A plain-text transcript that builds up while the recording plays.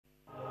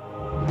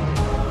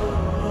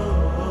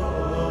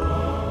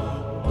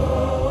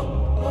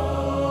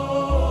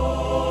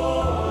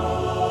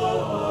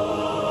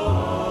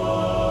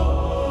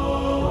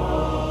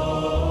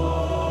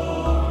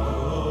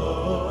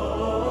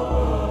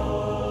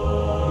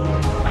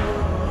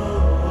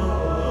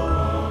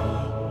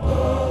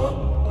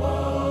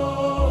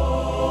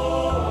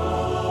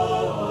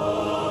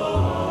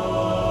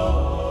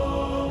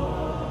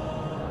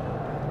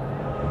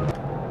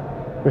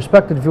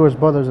Respected viewers,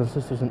 brothers and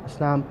sisters in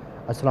Islam,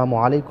 Assalamu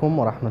alaikum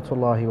wa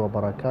rahmatullahi wa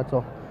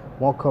barakatuh.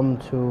 Welcome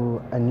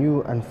to a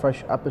new and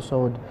fresh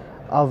episode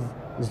of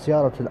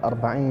Ziyarat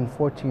Arbaeen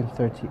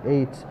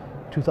 1438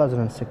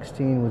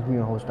 2016 with me,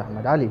 your host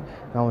Ahmad Ali.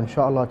 Now,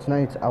 inshallah,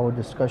 tonight our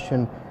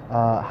discussion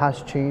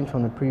has changed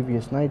from the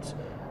previous nights.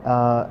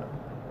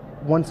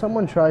 When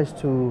someone tries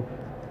to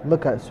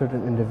look at a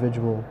certain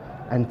individual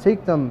and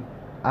take them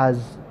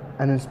as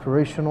an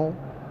inspirational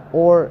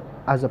or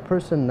as a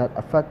person that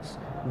affects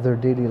their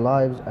daily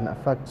lives and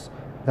affects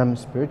them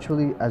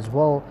spiritually as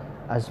well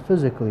as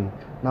physically.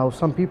 Now,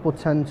 some people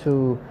tend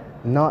to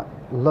not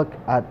look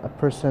at a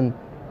person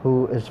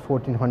who is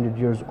 1400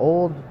 years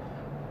old,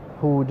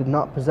 who did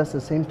not possess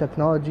the same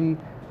technology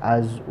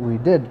as we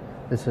did.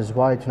 This is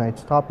why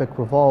tonight's topic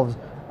revolves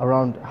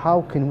around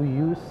how can we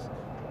youth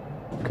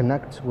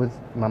connect with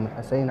Imam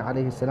Hussein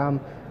alayhi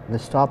salam.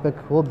 This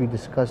topic will be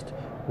discussed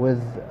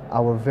with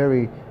our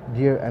very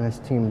dear and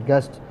esteemed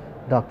guest,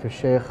 Dr.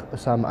 Sheikh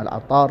Usama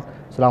Al-Atar.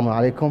 Assalamu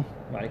alaikum.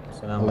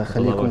 Allah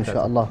khalikum,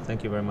 inshaAllah.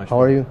 Thank you very much. How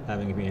are you?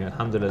 Having me here.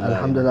 Alhamdulillah.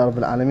 Alhamdulillah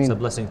Rabbil Alameen. It's a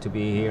blessing to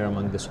be here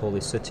among this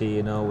holy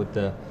city,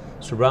 with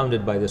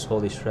surrounded by this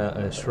holy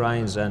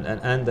shrines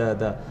and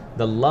the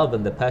love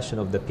and the passion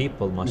of the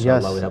people,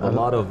 mashallah. Yes. We have a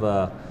lot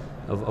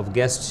of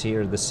guests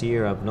here this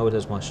year. I've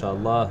noticed,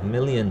 mashallah,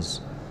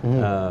 millions.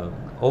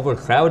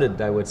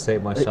 Overcrowded, I would say,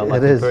 mashallah,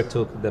 compared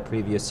to the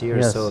previous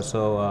years. Yes.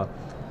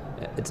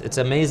 It's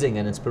amazing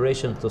and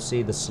inspirational to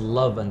see this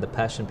love and the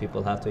passion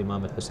people have to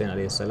Imam Hussein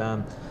alayhi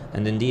salam,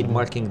 and indeed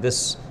marking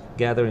this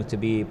gathering to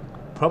be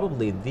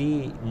probably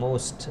the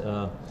most,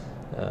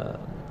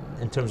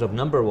 in terms of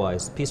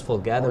number-wise, peaceful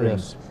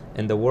gatherings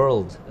in the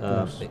world.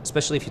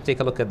 Especially if you take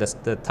a look at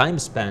the time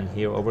span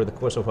here over the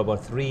course of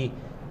about 3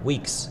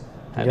 weeks.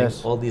 Having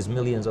all these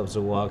millions of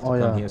Zawaq to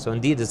come here. So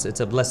indeed, it's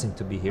a blessing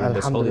to be here in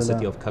this holy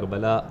city of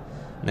Karbala,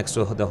 next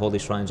to the holy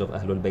shrines of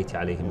Ahlul Bayt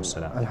alayhim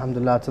salam.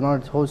 Alhamdulillah, it's an honor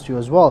to host you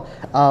as well.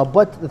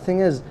 But the thing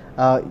is,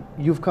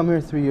 you've come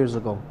here 3 years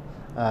ago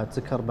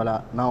to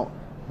Karbala. Now,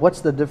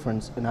 what's the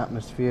difference in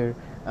atmosphere,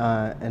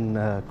 in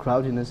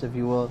crowdiness, if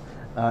you will,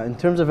 in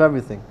terms of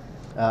everything?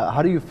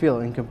 How do you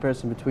feel in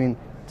comparison between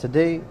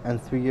today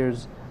and 3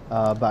 years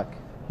back?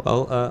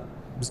 Well,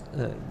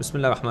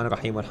 Bismillah ar-Rahman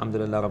ar-Rahim,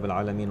 alhamdulillah Rabbil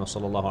Alameen, wa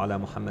sallallahu ala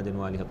Muhammadin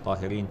wa alihi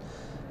al-Tahirin.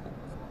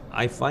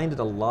 I find it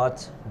a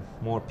lot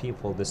more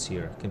people this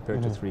year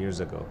compared to 3 years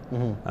ago.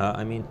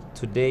 I mean,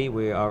 today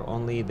we are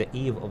only the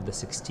eve of the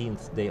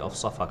 16th day of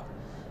Safar.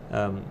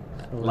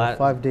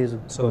 5 days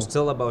ago. So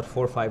still about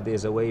 4 or 5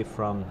 days away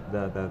from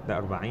the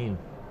Arbaeen.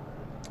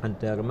 And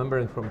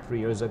remembering from 3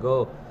 years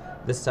ago,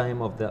 this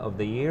time of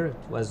the year,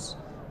 it was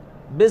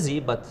busy,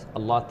 but a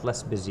lot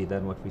less busy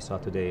than what we saw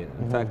today.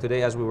 In fact,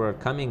 today as we were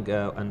coming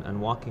and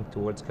walking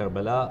towards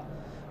Karbala,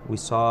 we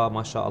saw,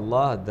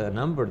 mashallah,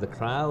 the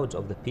crowds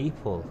of the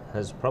people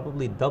has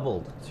probably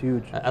doubled. It's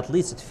huge. At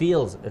least it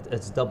feels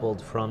it's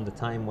doubled from the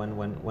time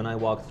when I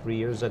walked 3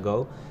 years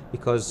ago,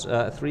 because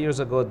 3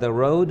 years ago the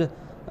road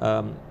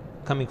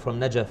coming from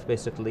Najaf,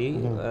 basically,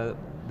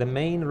 the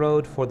main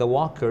road for the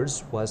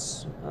walkers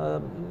was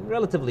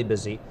relatively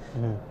busy.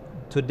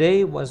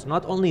 Today was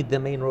not only the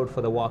main road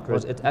for the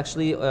walkers, it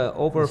actually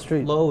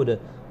overflowed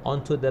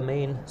onto the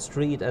main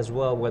street as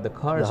well, where the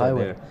cars are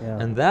there.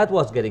 And that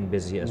was getting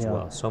busy as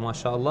well. So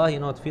mashallah,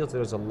 it feels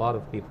there's a lot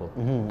of people.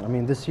 I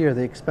mean, this year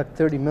they expect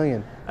 30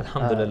 million.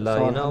 Alhamdulillah.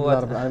 So you know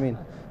what? I mean,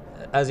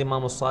 as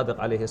Imam Sadiq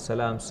alayhi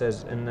salam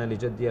says, Inna li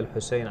Jaddi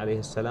al-Husayn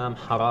alayhi salam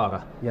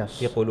harara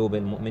fi qulub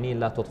al-mu'minin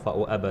la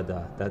tudfa'u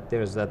abada. That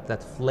there's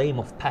that flame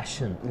of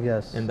passion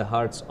in the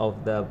hearts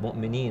of the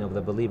mu'mineen, of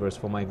the believers,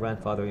 for my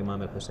grandfather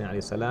Imam al-Husayn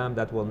alayhi salam,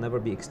 that will never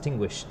be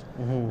extinguished.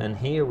 And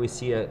here we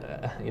see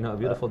a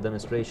beautiful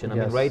demonstration. I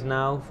mean, right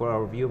now, for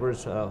our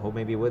viewers who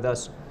may be with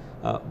us,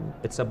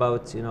 it's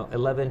about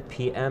 11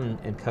 p.m.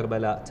 in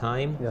Karbala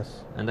time,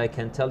 and I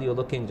can tell you,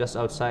 looking just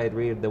outside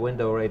the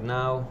window right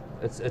now,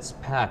 it's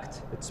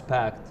packed. It's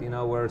packed.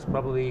 Where it's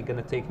probably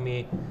going to take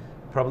me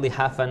probably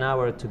half an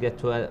hour to get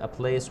to a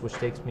place which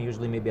takes me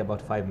usually maybe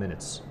about 5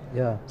 minutes.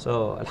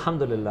 So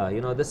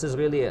alhamdulillah, this is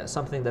really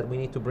something that we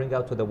need to bring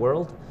out to the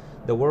world.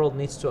 The world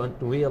needs to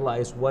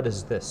realize, what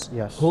is this?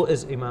 Who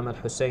is Imam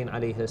al-Hussein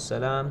alayhi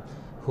salam,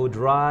 who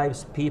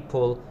drives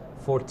people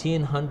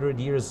 1400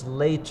 years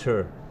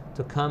later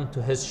to come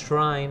to his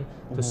shrine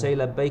to say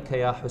labbaika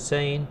ya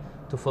Hussein,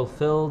 to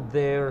fulfill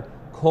their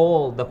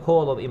call, the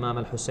call of Imam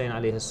al-Hussein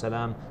alayhi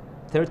salam.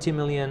 30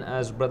 million,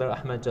 as Brother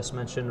Ahmed just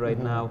mentioned right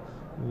now.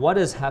 What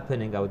is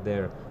happening out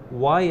there?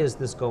 Why is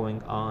this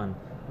going on?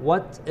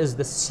 What is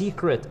the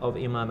secret of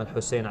Imam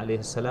al-Hussein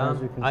alayhi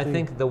salam? I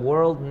think the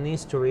world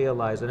needs to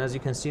realize, and as you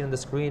can see on the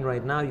screen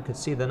right now, you can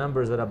see the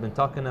numbers that I've been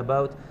talking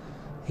about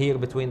here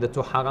between the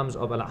two harams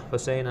of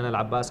al-Hussein and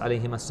al-Abbas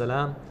alayhim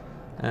as-salam.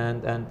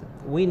 And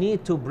we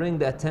need to bring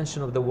the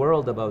attention of the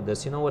world about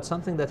this. You know what?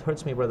 Something that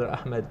hurts me, Brother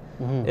Ahmed,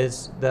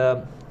 is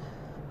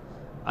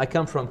I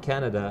come from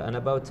Canada, and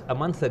about a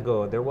month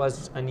ago there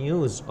was a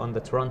news on the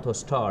Toronto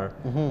Star,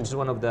 which is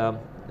one of the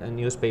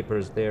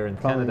newspapers there in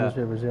Canada.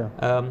 Newspapers,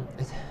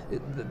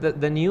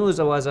 the news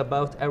was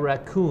about a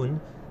raccoon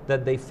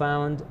that they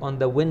found on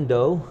the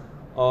window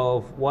of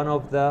one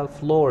of the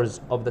floors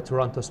of the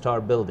Toronto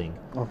Star building.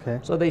 Okay.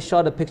 So they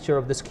shot a picture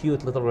of this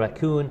cute little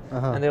raccoon,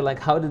 and they're like,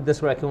 how did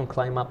this raccoon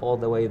climb up all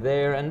the way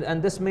there?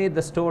 And this made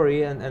the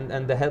story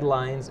and the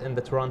headlines in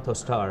the Toronto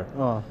Star.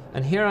 Oh.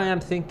 And here I am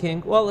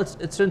thinking, well,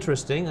 it's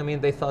interesting. I mean,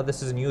 they thought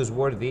this is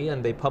newsworthy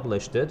and they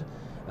published it.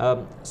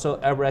 So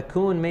a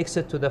raccoon makes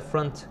it to the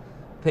front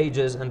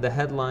pages and the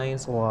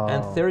headlines, wow.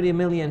 and 30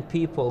 million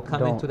people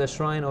coming to the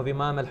shrine of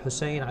Imam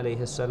Hussein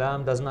alayhi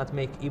salam does not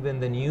make even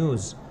the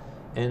news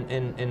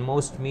in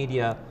most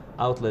media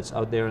outlets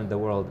out there in the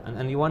world.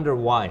 And you wonder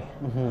why.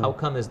 How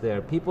come is there?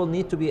 People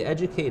need to be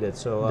educated.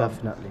 So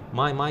definitely.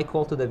 My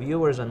call to the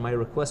viewers and my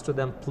request to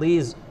them,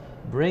 please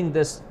bring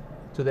this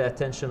to the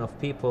attention of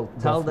people.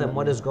 Tell them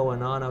what is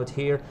going on out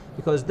here,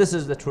 because this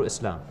is the true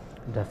Islam.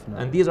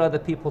 Definitely. And these are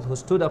the people who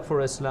stood up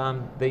for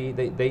Islam.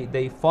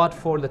 They fought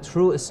for the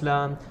true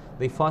Islam.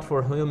 They fought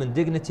for human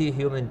dignity,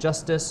 human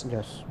justice.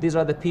 Yes. These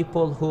are the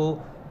people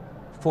who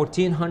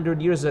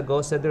 1400 years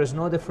ago said there is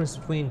no difference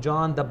between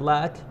John the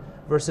Black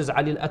versus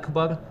Ali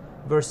al-Akbar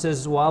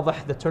versus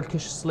Wadih the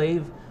Turkish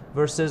slave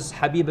versus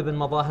Habib ibn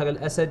Madahir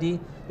al-Asadi.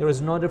 There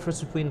is no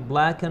difference between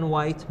black and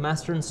white,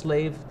 master and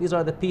slave. These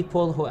are the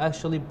people who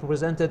actually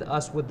presented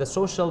us with the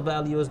social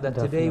values that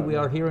today we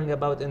are hearing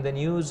about in the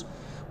news,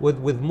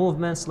 with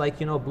movements like,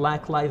 you know,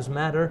 Black Lives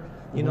Matter.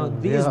 You know,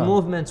 these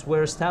movements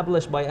were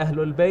established by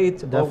Ahlul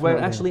Bayt, or were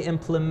actually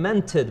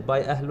implemented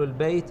by Ahlul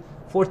Bayt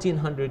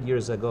 1400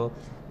 years ago.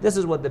 This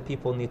is what the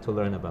people need to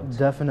learn about.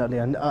 Definitely.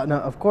 And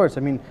now, of course, I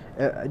mean,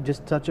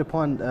 just touch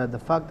upon the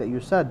fact that you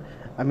said,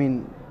 I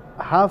mean,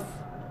 half,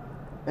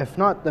 if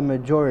not the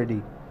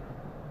majority,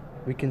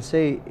 we can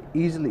say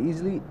easily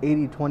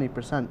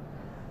 80-20%,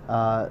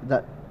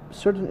 that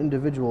certain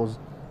individuals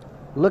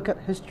look at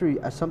history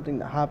as something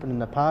that happened in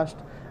the past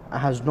and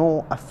has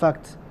no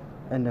effect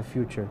in the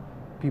future.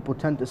 People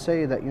tend to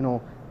say that, you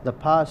know, the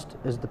past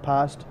is the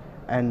past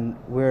and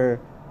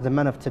we're the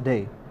men of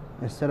today,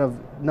 instead of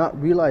not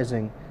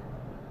realizing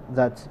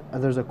that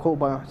there's a quote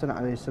by Hussein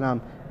alayhi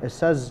salam. It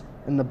says,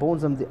 in the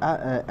bones of the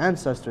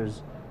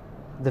ancestors,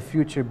 the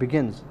future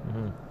begins.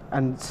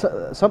 And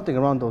something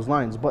around those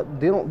lines. But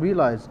they don't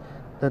realize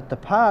that the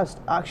past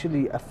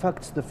actually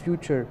affects the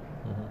future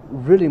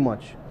really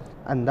much.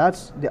 And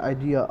that's the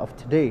idea of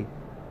today,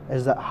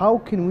 is that how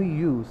can we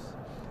youth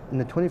in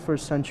the 21st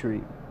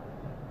century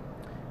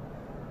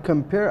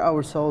compare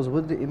ourselves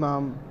with the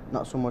Imam,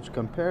 not so much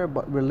compare,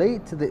 but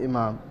relate to the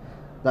Imam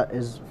that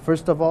is,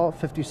 first of all,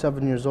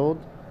 57 years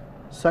old,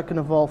 second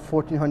of all,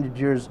 1400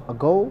 years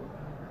ago,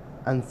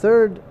 and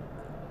third,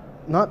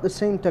 not the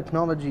same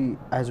technology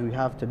as we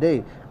have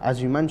today.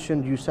 As you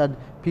mentioned, you said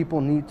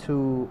people need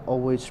to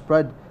always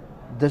spread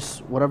this,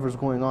 whatever's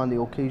going on,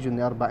 the occasion,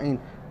 the Arbaeen,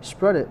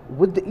 spread it.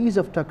 With the ease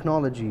of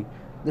technology,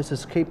 this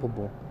is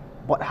capable.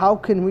 But how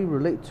can we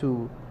relate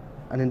to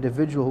an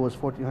individual who was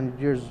 1400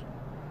 years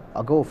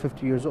ago,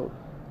 50 years old?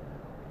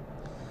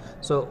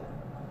 So,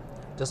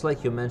 just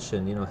like you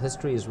mentioned, you know,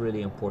 history is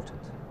really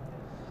important.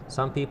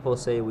 Some people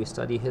say we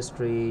study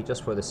history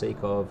just for the sake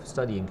of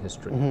studying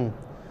history.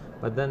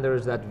 But then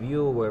there's that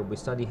view where we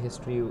study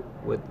history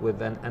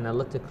with an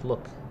analytic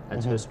look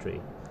at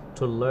history,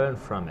 to learn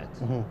from it,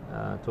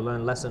 to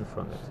learn lesson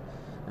from it.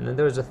 And then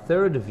there's a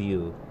third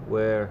view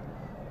where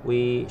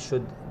we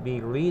should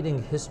be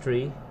reading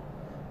history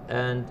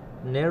and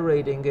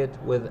narrating it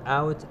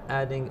without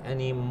adding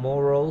any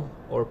moral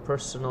or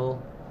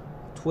personal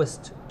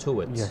twist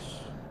to it. Yes.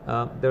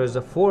 There is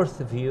a fourth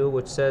view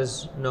which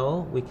says,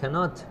 no, we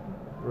cannot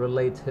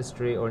relate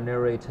history or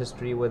narrate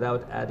history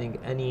without adding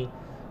any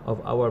of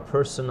our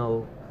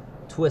personal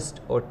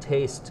twist or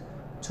taste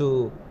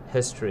to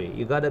history.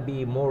 You got to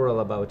be moral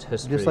about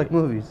history. Just like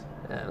movies.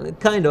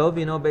 Kind of,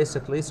 you know,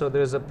 basically. So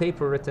there's a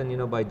paper written, you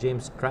know, by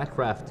James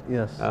Crackcraft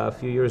a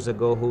few years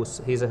ago,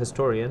 he's a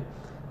historian,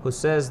 who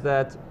says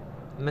that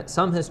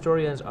some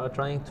historians are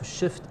trying to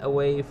shift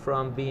away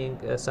from being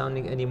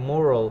sounding any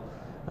moral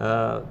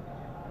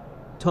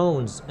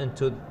tones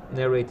into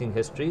narrating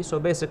history. So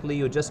basically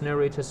you just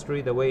narrate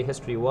history the way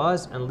history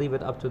was and leave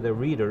it up to the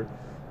reader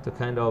to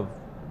kind of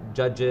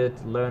judge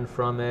it, learn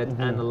from it,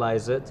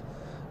 analyze it.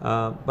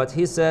 But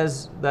he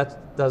says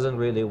that doesn't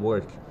really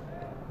work.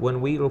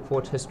 When we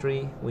report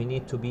history, we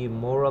need to be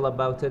moral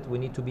about it. We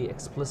need to be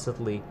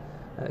explicitly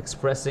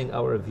expressing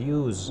our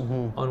views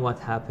on what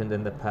happened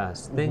in the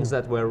past. Things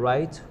that were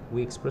right,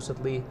 we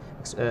explicitly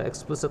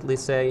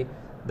say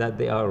that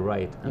they are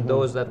right. And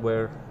those that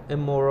were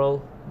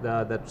immoral,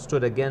 that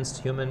stood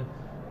against human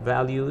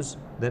values,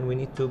 then we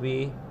need to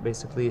be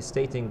basically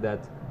stating that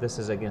this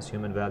is against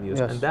human values.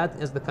 And that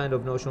is the kind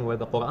of notion where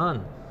the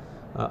Quran,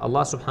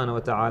 Allah subhanahu wa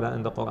ta'ala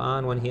in the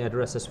Quran, when he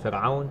addresses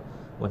Fir'aun,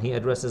 when he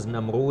addresses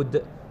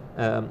Namrud,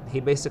 he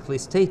basically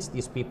states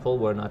these people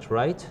were not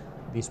right.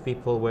 These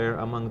people were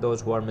among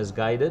those who are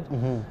misguided.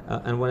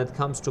 And when it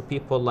comes to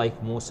people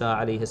like Musa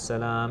alayhi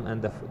salam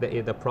and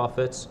the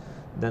prophets,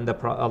 then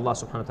Allah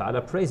subhanahu wa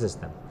ta'ala praises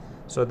them.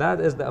 So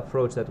that is the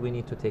approach that we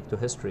need to take to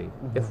history.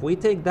 If we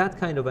take that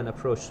kind of an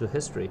approach to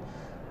history,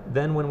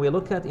 then when we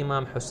look at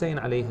Imam Hussein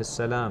alayhi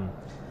salam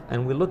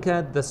and we look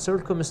at the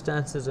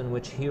circumstances in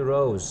which he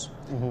rose,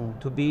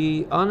 to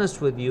be honest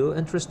with you,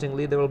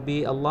 interestingly, there will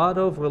be a lot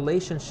of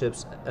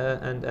relationships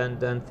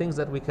and things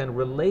that we can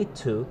relate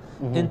to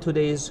in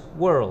today's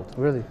world.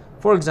 Really?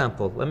 For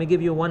example, let me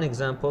give you one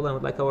example. I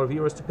would like our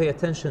viewers to pay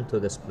attention to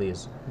this,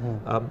 please.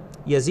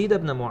 Yazid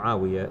ibn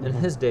Muawiyah, in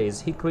his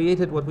days, he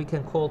created what we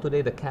can call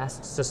today the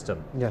caste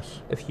system.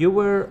 Yes. If you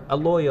were a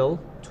loyal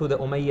to the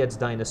Umayyads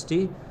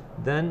dynasty,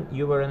 then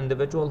you were an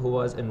individual who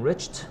was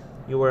enriched.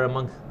 You were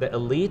among the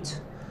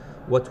elite,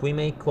 what we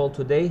may call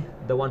today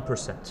the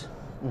 1%.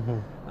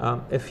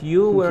 If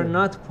you were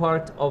not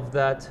part of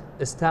that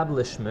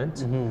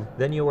establishment,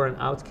 then you were an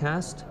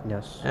outcast.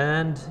 Yes.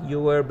 And you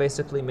were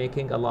basically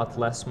making a lot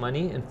less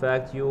money. In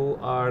fact, you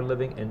are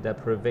living in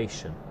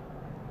deprivation.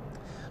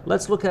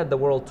 Let's look at the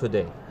world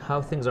today,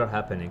 how things are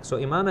happening. So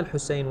Imam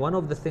Hussein, one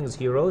of the things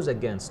he rose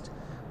against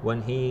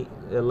when he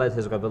led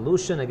his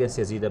revolution against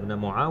Yazid ibn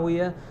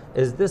Muawiyah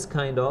is this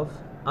kind of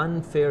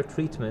unfair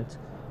treatment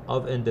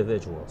of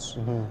individuals.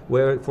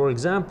 Where, for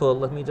example,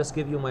 let me just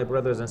give you, my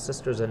brothers and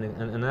sisters, an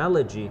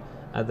analogy.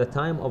 At the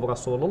time of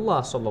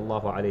Rasulullah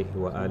sallallahu alayhi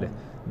wa alihi,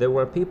 there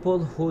were people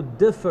who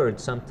differed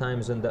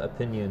sometimes in the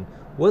opinion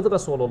with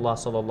Rasulullah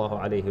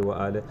sallallahu alayhi wa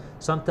alihi.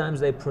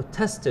 Sometimes they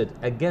protested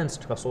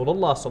against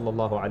Rasulullah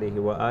sallallahu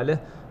alayhi wa alihi,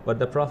 but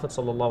the Prophet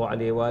sallallahu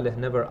alayhi wa alihi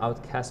never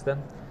outcast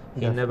them.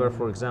 He never,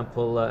 for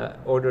example,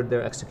 ordered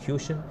their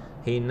execution.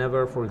 He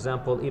never, for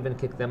example, even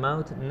kicked them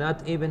out.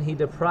 Not even he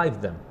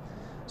deprived them.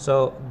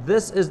 So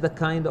this is the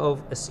kind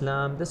of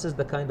Islam, this is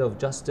the kind of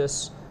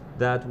justice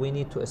that we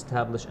need to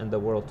establish in the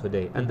world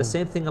today. And the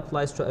same thing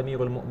applies to Amir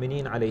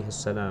al-Mu'mineen alayhi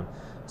salam.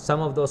 Some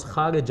of those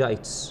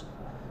Kharijites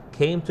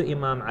came to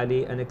Imam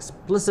Ali and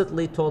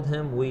explicitly told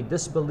him, we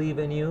disbelieve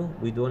in you,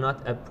 we do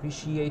not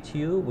appreciate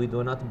you, we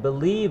do not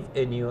believe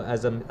in you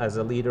as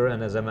a leader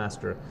and as a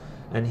master.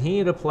 And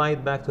he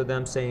replied back to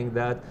them saying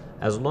that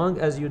as long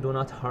as you do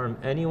not harm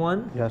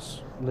anyone,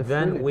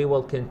 then we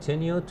will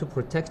continue to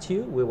protect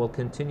you, we will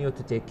continue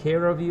to take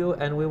care of you,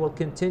 and we will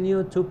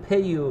continue to pay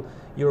you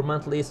your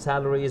monthly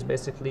salaries,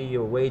 basically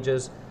your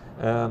wages,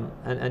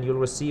 and you'll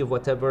receive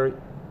whatever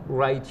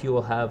right you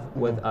will have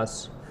with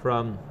us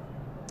from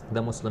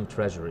the Muslim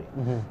treasury.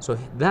 So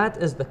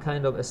that is the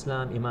kind of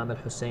Islam Imam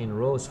al-Hussein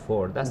rose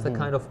for. That's the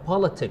kind of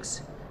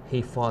politics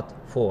he fought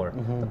for.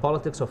 The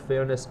politics of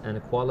fairness and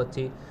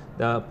equality,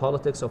 the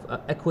politics of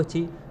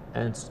equity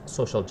and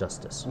social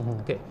justice.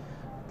 Okay,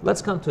 let's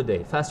come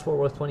today. Fast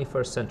forward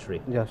 21st century.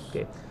 Yes.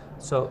 Okay,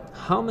 so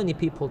how many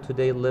people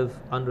today live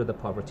under the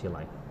poverty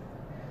line?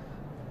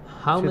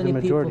 How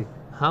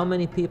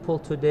many people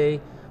today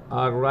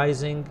are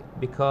rising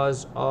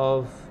because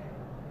of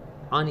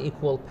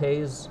unequal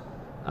pays,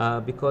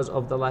 because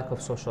of the lack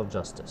of social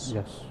justice?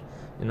 Yes.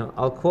 You know,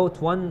 I'll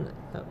quote one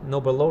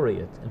Nobel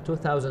laureate. In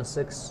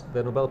 2006,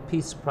 the Nobel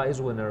Peace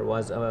Prize winner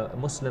was a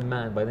Muslim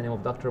man by the name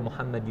of Dr.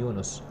 Muhammad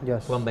Yunus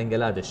from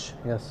Bangladesh.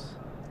 Yes.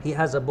 He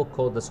has a book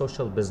called The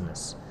Social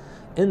Business.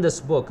 In this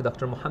book,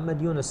 Dr. Muhammad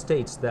Yunus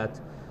states that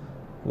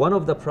one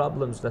of the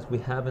problems that we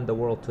have in the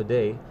world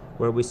today,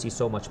 where we see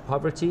so much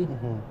poverty,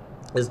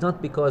 is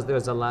not because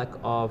there's a lack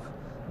of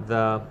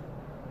the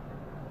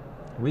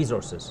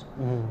resources,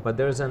 but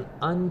there's an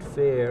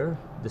unfair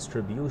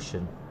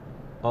distribution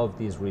of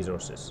these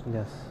resources.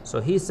 Yes. So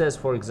he says,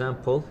 for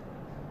example,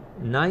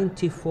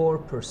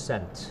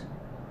 94%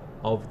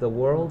 of the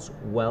world's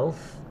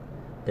wealth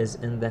is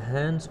in the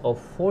hands of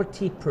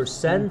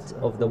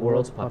 40% of the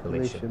world's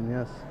population.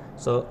 Yes.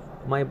 So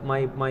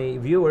my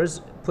viewers,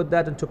 put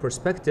that into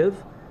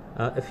perspective.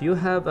 If you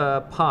have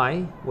a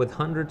pie with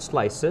 100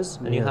 slices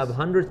and you have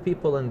 100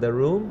 people in the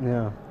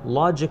room,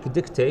 logic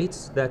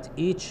dictates that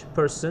each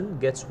person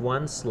gets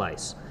one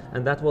slice,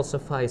 and that will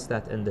suffice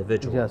that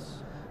individual.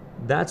 Yes.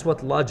 That's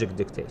what logic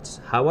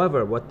dictates.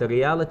 However, what the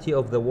reality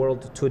of the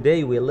world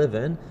today we live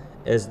in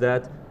is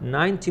that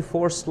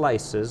 94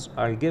 slices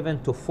are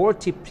given to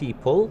 40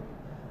 people,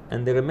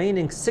 and the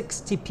remaining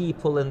 60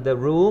 people in the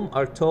room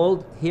are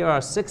told, here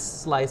are 6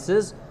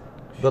 slices,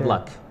 good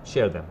luck,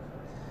 share them.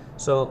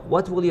 So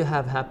what will you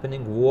have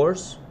happening?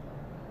 Wars,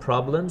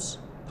 problems,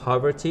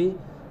 poverty,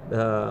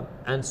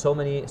 and so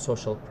many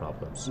social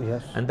problems.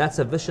 Yes. And that's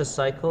a vicious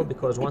cycle,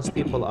 because once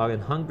people are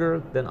in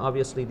hunger, then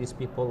obviously these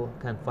people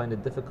can find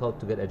it difficult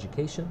to get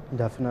education.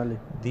 Definitely.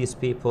 These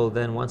people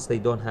then, once they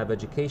don't have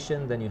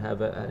education, then you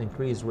have an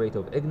increased rate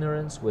of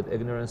ignorance. With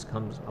ignorance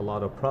comes a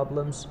lot of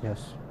problems.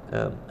 Yes.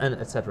 And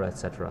etc.,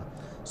 etc.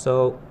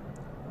 So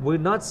we're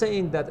not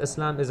saying that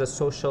Islam is a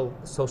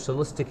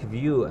socialistic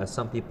view, as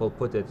some people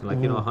put it, like,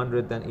 you know,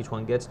 100, then each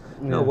one gets.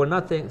 No, we're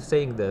not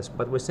saying this,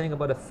 but we're saying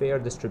about a fair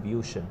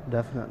distribution.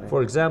 Definitely.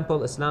 For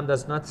example, Islam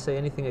does not say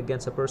anything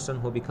against a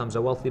person who becomes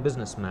a wealthy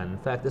businessman. In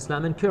fact,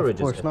 Islam encourages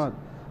it. Of course not.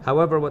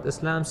 However, what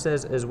Islam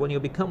says is, when you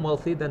become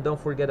wealthy, then don't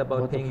forget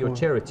about paying your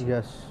charity.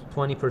 Yes.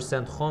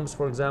 20% khums,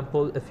 for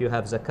example. If you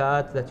have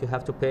zakat that you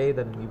have to pay,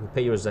 then you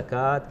pay your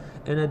zakat.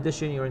 In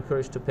addition, you're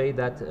encouraged to pay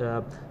that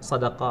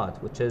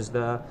sadaqat, which is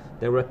the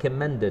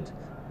recommended,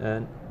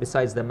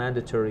 besides the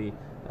mandatory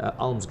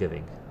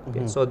almsgiving.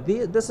 Okay? So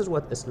this is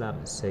what Islam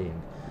is saying.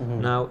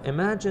 Now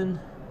imagine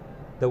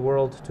the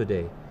world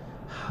today,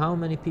 how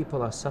many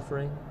people are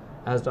suffering?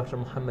 As Dr.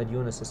 Muhammad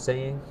Yunus is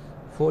saying,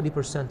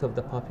 40% of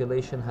the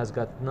population has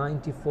got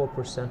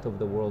 94% of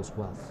the world's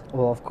wealth.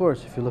 Well, of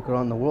course, if you look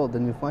around the world,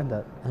 then you find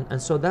that.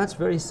 And so that's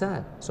very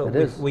sad. So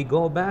we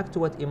go back to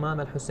what Imam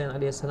Hussein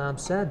alayhi salam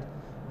said.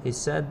 He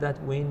said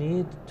that we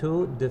need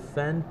to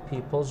defend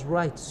people's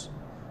rights.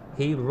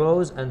 He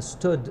rose and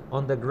stood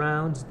on the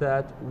grounds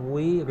that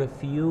we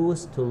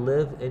refuse to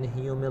live in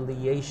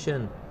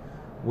humiliation.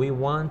 We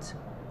want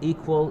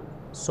equal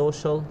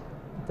social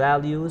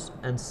values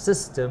and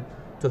system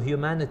to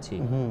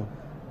humanity.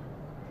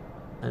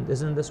 And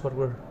isn't this what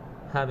we're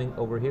having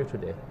over here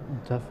today?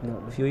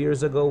 Definitely. A few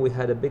years ago, we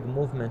had a big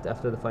movement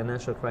after the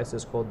financial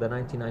crisis called the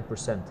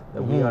 99%,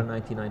 that we are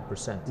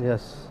 99%.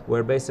 Yes.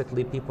 Where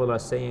basically people are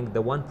saying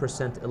the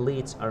 1%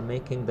 elites are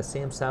making the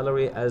same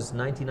salary as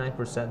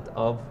 99%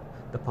 of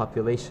the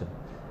population.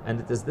 And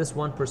it is this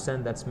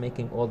 1% that's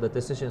making all the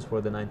decisions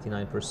for the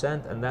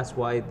 99%, and that's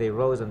why they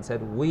rose and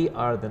said, we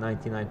are the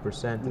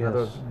 99%. In other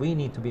words, we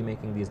need to be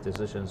making these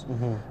decisions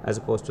as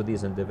opposed to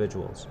these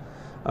individuals.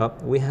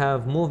 We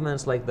have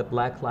movements like the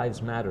Black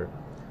Lives Matter,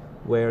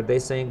 where they're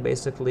saying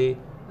basically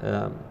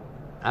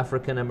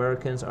African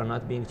Americans are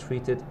not being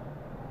treated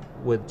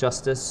with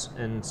justice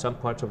in some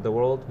parts of the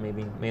world,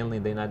 maybe mainly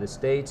in the United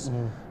States,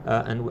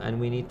 and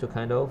we need to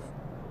kind of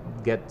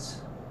get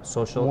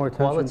social more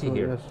equality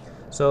here. Yes.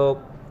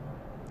 So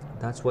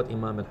that's what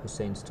Imam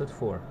Hussein stood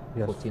for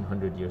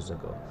 1400 years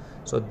ago.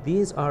 So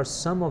these are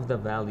some of the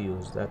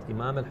values that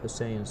Imam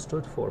Hussein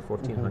stood for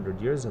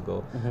 1400 years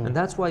ago, and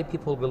that's why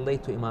people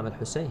relate to Imam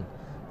Hussein,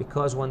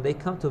 because when they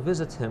come to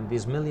visit him,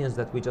 these millions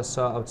that we just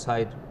saw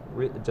outside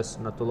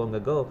just not too long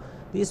ago,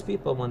 these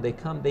people, when they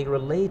come, they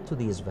relate to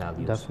these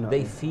values. Definitely.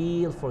 They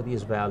feel for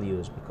these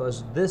values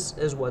because this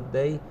is what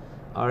they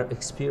are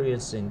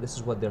experiencing, this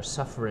is what they're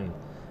suffering.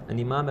 And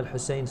Imam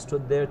Hussein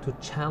stood there to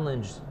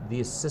challenge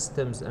these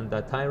systems and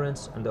the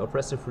tyrants and the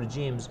oppressive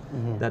regimes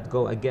that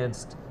go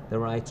against the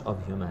rights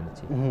of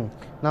humanity.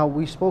 Now,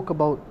 we spoke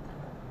about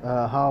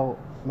how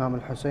Imam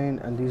Hussein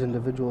and these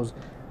individuals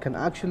can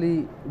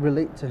actually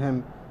relate to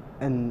him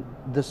in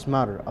this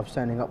matter of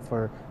standing up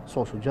for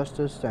social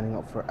justice, standing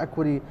up for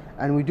equity.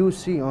 And we do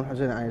see on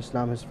Hussein alayhi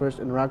salam his first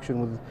interaction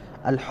with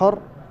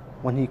Al-Hur,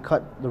 when he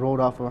cut the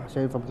road off of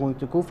Hussein from going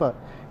to Kufa.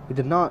 He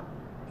did not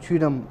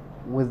treat him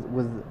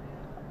with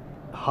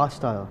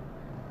hostile,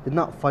 did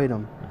not fight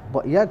him,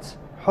 but yet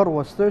Hur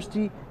was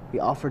thirsty, he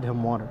offered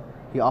him water,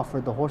 he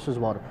offered the horses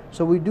water.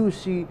 So we do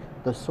see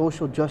the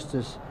social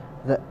justice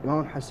that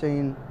Imam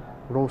Hussein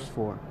rose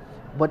for.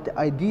 But the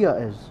idea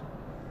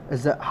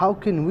is that how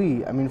can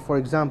we, I mean, for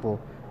example,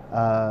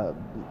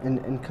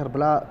 in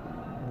Karbala,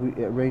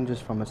 it ranges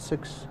from a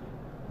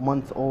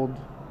 6-month-old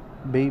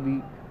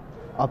baby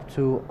up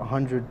to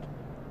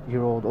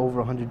 100-year-old,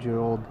 over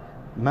 100-year-old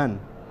men.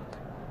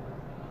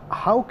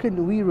 How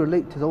can we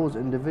relate to those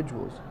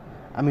individuals?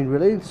 I mean,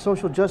 relating to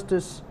social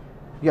justice,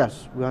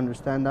 yes, we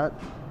understand that.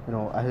 You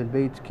know, Ahlul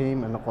Bayt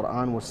came and the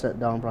Quran was set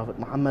down, Prophet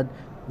Muhammad.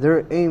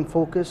 Their aim,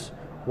 focus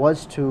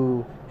was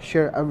to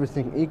share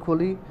everything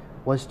equally,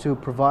 was to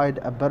provide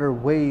a better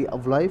way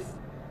of life,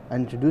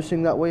 and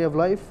introducing that way of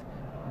life.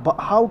 But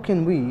how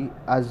can we,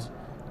 as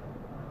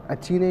a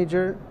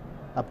teenager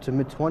up to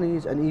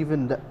mid-20s, and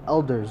even the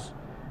elders,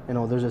 you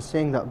know, there's a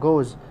saying that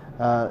goes,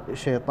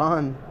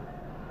 Shaitan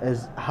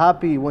is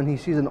happy when he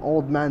sees an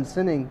old man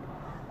sinning,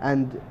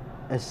 and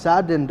is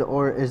saddened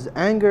or is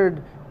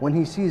angered when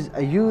he sees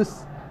a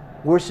youth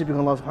worshipping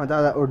Allah subhanahu wa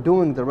ta'ala or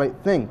doing the right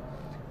thing.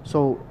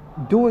 So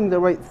doing the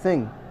right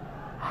thing,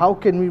 how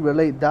can we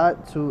relate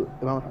that to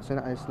Imam Hussein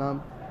alayhi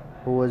salam,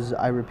 who was,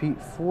 I repeat,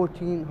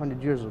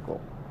 1400 years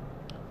ago?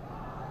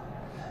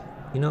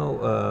 You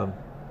know,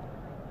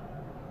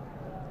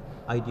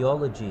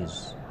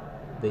 ideologies,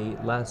 they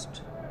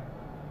last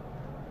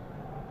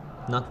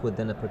not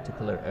within a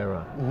particular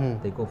era,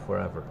 they go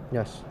forever.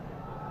 Yes.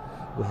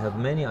 We have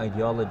many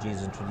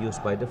ideologies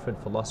introduced by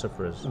different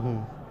philosophers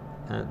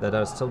that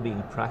are still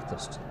being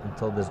practiced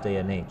until this day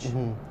and age.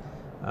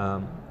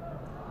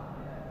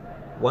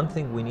 One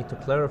thing we need to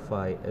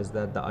clarify is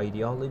that the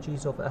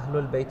ideologies of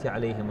Ahlul Bayt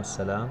alayhim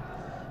salam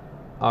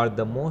are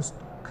the most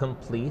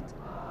complete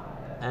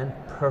and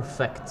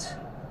perfect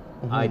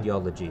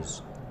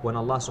ideologies. When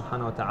Allah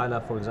subhanahu wa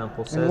ta'ala, for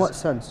example, says... In what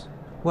sense?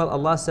 Well,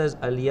 Allah says,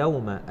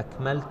 اليوم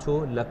أكملت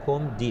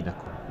لكم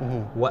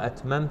دينكم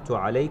وأتممت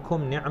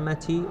عليكم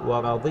نعمتي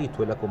ورضيت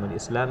لكم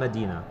الإسلام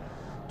دينا.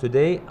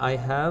 Today I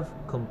have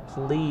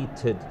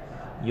completed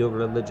your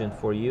religion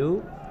for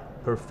you,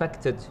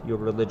 perfected your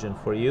religion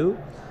for you,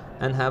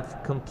 and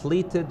have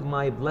completed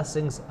my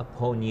blessings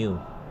upon you.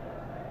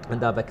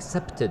 And I've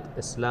accepted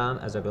Islam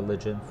as a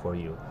religion for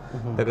you.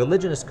 The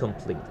religion is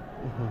complete.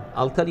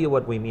 I'll tell you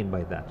what we mean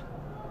by that.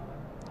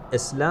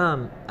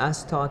 Islam,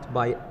 as taught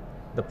by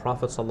the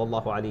Prophet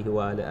sallallahu alaihi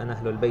wa and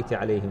Ahlul Bayt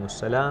alayhim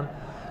salam,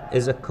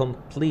 is a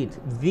complete,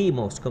 the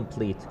most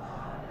complete,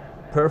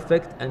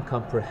 perfect and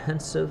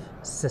comprehensive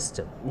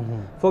system.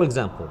 For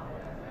example,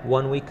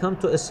 when we come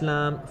to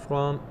Islam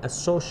from a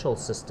social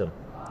system,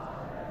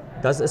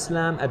 Does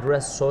Islam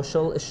address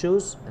social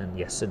issues? And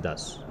yes, it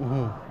does.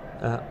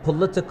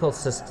 Political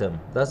system.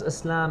 Does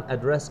Islam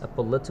address a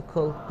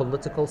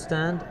political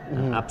stand?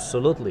 And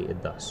absolutely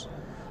it does.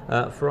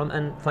 From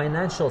a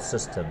financial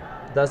system.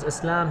 Does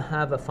Islam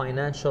have a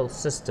financial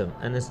system,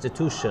 an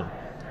institution?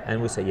 And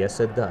we say,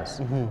 yes, it does.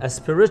 A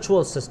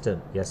spiritual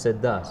system? Yes,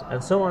 it does.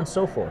 And so on and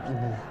so forth.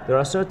 There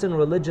are certain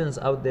religions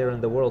out there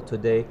in the world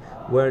today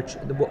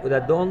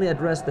that only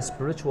address the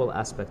spiritual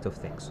aspect of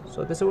things.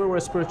 So this is where we're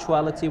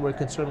spirituality, we're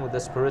concerned with the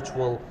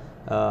spiritual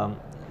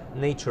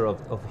nature of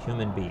a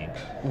human being.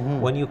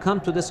 When you come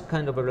to this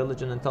kind of a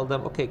religion and tell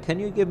them, okay, can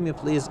you give me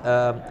please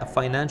a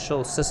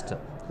financial system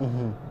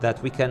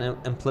that we can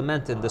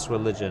implement in this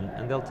religion?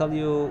 And they'll tell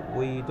you,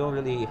 we don't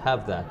really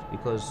have that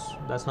because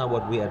that's not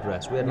what we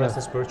address. We address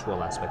the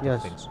spiritual aspect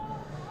of things.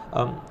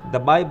 The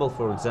Bible,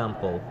 for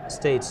example,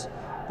 states,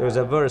 there's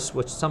a verse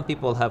which some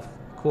people have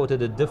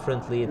quoted it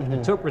differently,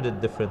 interpreted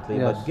differently,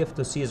 but give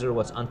to Caesar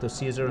what's unto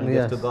Caesar and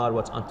give to God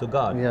what's unto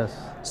God.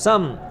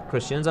 Some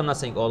Christians, I'm not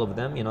saying all of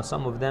them,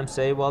 some of them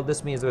say, well,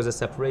 this means there's a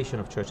separation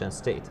of church and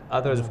state.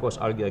 Others, of course,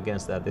 argue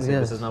against that. They say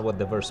this is not what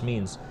the verse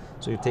means,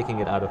 so you're taking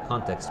it out of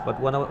context. But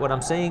what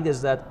I'm saying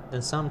is that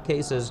in some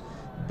cases,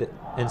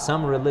 in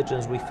some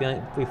religions, we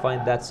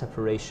find that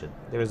separation.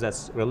 There is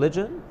that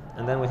religion,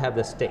 and then we have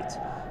the state,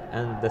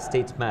 and the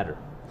state matter.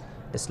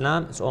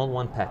 Islam is all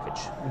one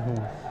package.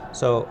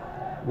 So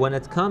when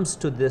it comes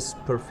to this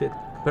perfect,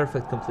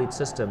 complete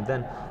system,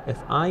 then if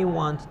I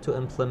want to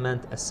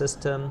implement a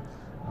system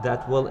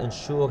that will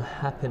ensure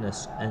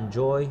happiness and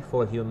joy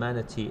for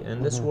humanity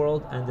in this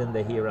world and in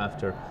the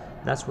hereafter,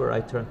 that's where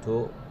I turn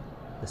to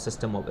the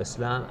system of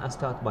Islam as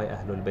taught by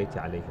Ahlul Bayt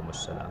alayhim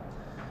salam,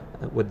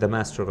 with the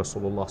Master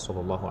Rasulullah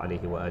sallallahu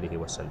alayhi wa alihi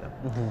wa sallam.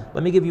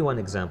 Let me give you one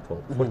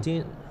example.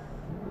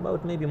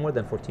 About maybe more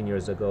than 14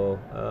 years ago,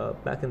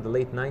 back in the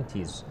late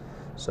 90s,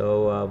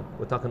 so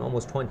we're talking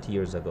almost 20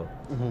 years ago.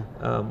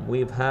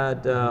 We've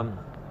had, do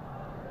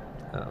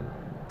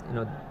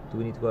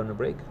we need to go on a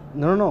break?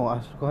 No,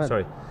 go ahead.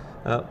 Sorry.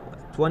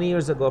 20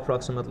 years ago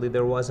approximately,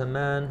 there was a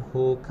man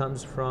who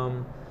comes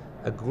from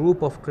a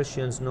group of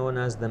Christians known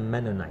as the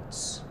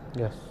Mennonites.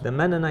 The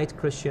Mennonite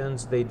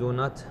Christians, they do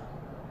not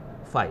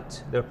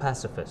fight. They're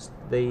pacifists.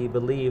 They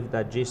believe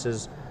that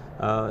Jesus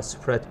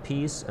spread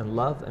peace and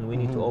love, and we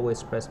need to always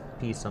spread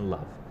peace and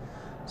love.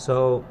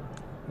 So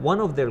one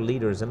of their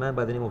leaders, a man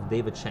by the name of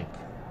David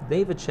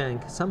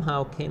Shank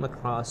somehow came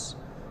across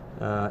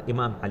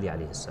Imam Ali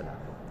alayhi salam,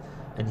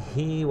 and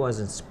he was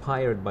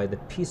inspired by the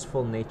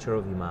peaceful nature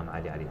of Imam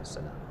Ali alayhi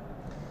salam,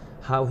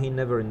 how he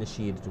never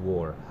initiated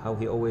war, how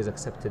he always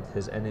accepted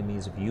his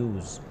enemies'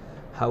 views,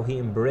 how he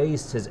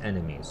embraced his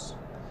enemies,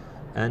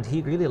 and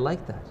he really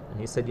liked that. And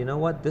he said, you know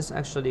what, this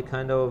actually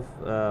kind of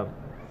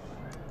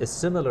is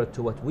similar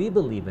to what we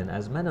believe in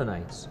as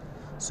Mennonites.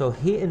 So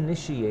he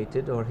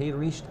initiated, or he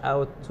reached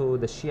out to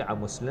the Shia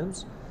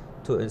Muslims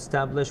to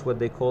establish what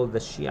they call the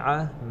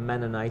Shia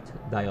Mennonite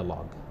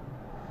dialogue,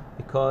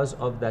 because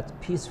of that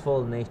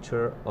peaceful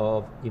nature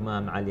of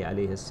Imam Ali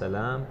alayhi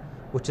salam,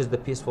 which is the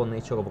peaceful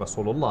nature of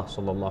Rasulullah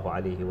sallallahu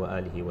alayhi wa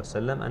alihi wa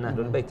sallam and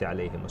Ahlul Bayt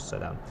alayhim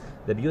salam.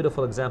 The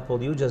beautiful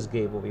example you just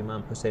gave of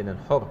Imam Hussein and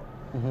Hur,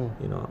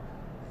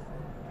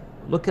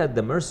 look at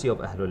the mercy of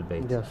Ahlul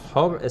Bayt.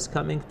 Hur is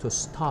coming to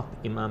stop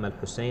Imam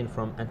al-Hussein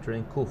from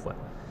entering Kufa.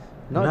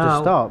 Not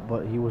to stop,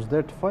 but he was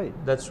there to fight.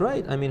 That's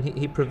right. I mean,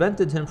 he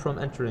prevented him from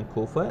entering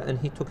Kufa, and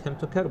he took him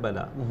to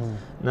Karbala.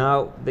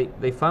 Now,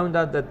 they found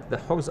out that the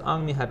Hur's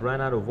army had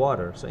ran out of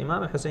water. So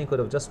Imam al-Hussein could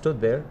have just stood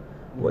there,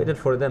 waited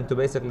for them to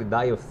basically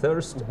die of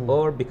thirst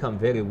or become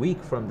very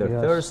weak from their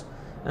thirst,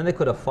 and they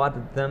could have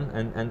fought them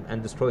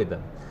and destroyed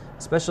them.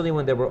 Especially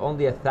when there were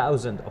only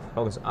 1,000 of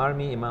Hur's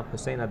army. Imam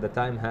Hussein at the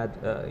time had,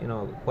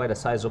 quite a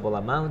sizable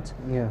amount,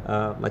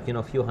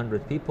 a few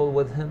hundred people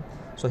with him.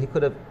 So he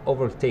could have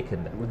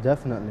overtaken them. Well,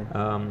 definitely.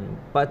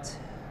 But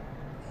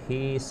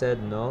he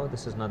said, no,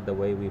 this is not the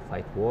way we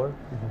fight war.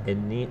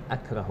 Inni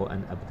akrahu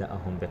an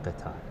abda'ahum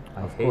biqital.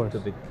 I hate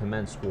to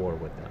commence war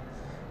with them.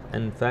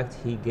 In fact,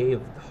 he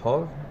gave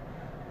Hur,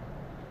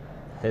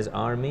 his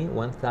army,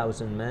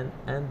 1,000 men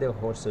and their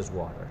horses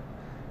water.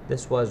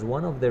 This was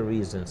one of the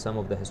reasons some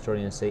of the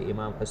historians say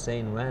Imam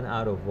Hussein ran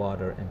out of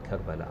water in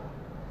Karbala,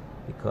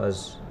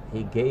 because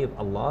he gave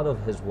a lot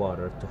of his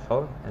water to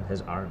Hur and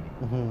his army.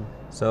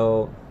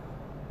 So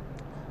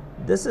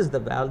this is the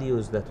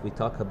values that we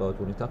talk about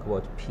when we talk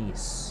about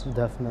peace.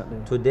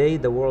 Definitely. Today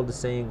the world is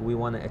saying we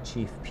want to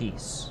achieve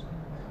peace.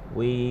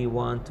 We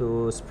want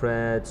to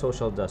spread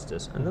social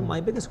justice. And then my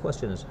biggest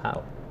question is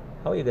how?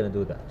 How are you going to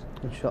do that?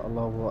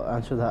 Inshallah, we'll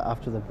answer that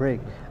after the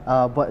break.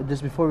 But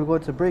just before we go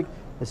to break,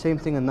 the same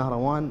thing in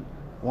Nahrawan,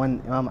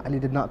 when Imam Ali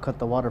did not cut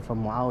the water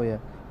from Muawiyah,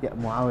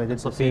 Muawiyah did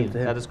the same to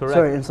him. That is correct.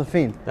 Sorry, in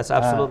Safin. That's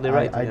absolutely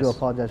right. I do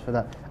apologize for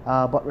that.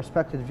 But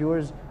respected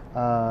viewers,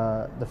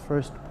 the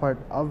first part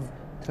of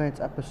tonight's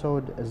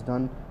episode is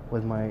done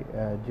with my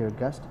dear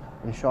guest.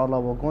 Inshallah,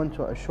 we'll go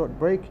into a short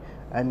break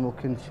and we'll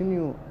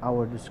continue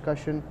our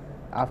discussion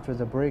after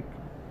the break,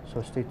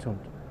 so stay tuned.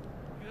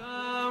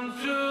 Come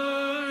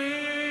to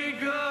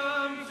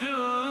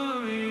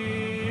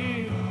me,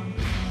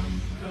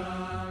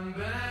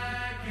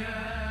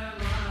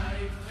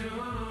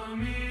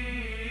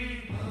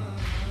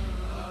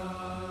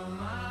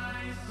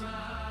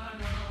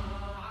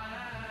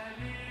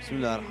 بسم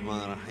الله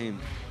الرحمن الرحيم.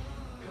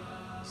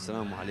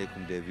 السلام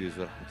عليكم dear viewers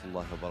ورحمة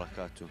الله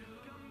وبركاته.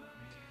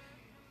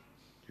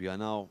 We are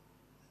now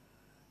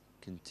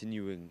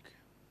continuing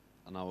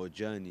on our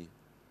journey.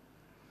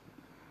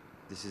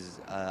 This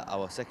is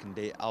our second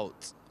day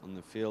out on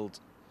the field,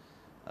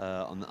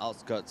 on the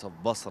outskirts of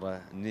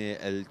Basra, near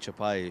El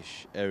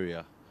Chapaish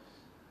area.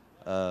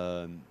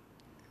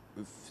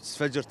 It's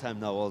Fajr time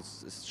now, well,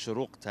 it's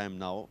Shuruq time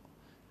now.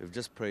 We've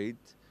just prayed.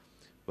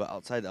 We're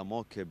outside a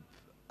mawkib,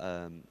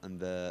 and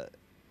the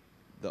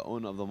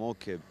owner of the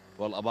mawkib,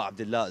 well, Abu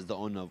Abdullah is the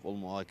owner of all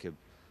mawakib,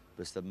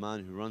 but the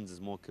man who runs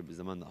his mawkib is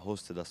the man that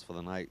hosted us for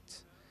the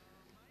night.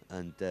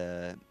 And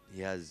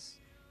he has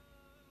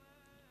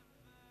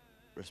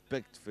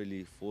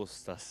respectfully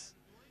forced us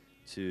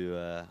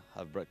to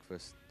have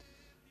breakfast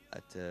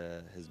at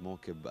his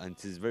mawkib, and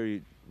it is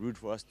very rude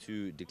for us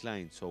to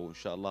decline. So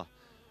inshallah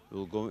we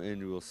will go in,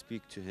 we will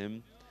speak to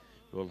him,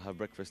 we will have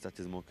breakfast at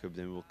his mawkib,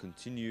 then we will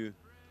continue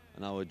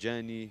on our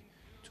journey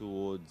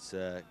towards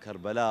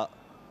Karbala,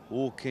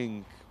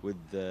 walking with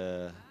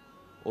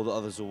all the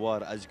other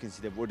Zuwar. As you can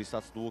see, they've already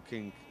started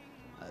walking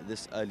at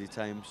this early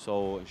time.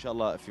 So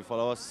inshallah, if you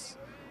follow us,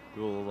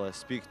 we will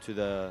speak to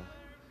the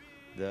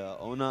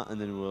owner, and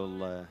then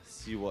we'll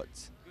see what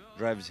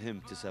drives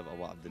him to serve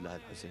Abu Abdullah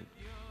Al-Hussein.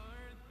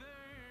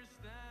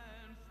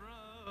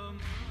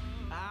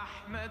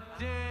 Ahmed,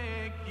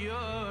 take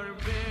your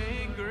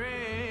big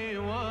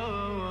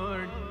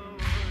reward.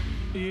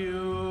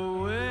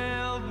 You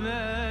will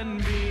then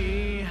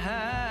be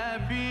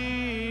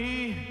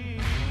happy.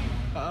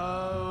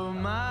 Oh,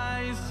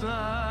 my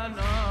son,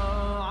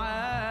 oh,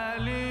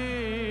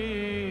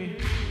 Ali.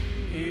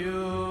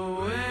 You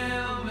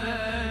will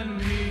then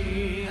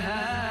be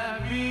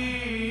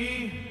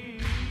happy.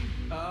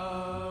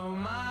 Oh,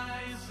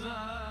 my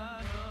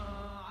son,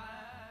 oh,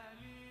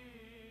 Ali.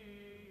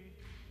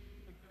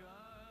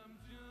 Come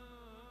to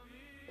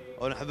me.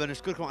 ونحب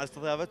نشكركم على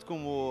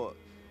استضافتكم،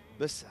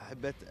 وبس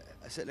حبيت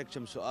اسالك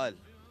كم سؤال.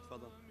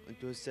 تفضل.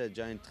 انتم هسه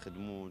جايين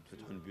تخدمون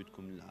تفتحون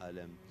بيوتكم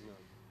للعالم.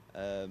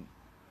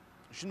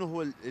 شنو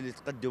هو اللي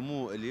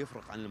تقدموه اللي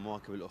يفرق عن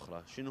المواكب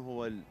الاخرى؟ شنو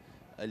هو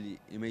اللي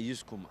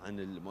يميزكم عن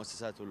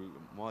المؤسسات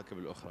والمواكب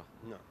الاخرى؟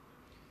 نعم.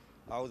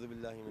 أعوذ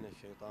بالله من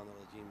الشيطان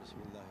الرجيم. بسم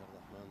الله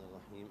الرحمن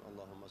الرحيم.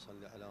 اللهم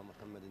صل على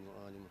محمد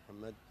وآل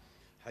محمد.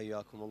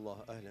 حياكم الله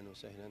أهلا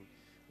وسهلا،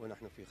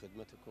 ونحن في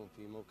خدمتكم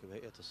في موكب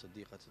هيئة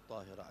الصديقة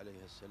الطاهرة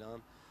عليها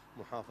السلام،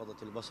 محافظة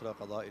البصرة،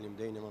 قضاء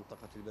المدينة،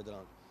 منطقة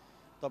البدران.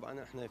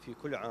 طبعا احنا في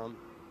كل عام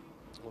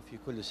وفي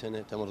كل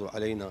سنة تمر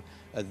علينا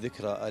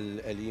الذكرى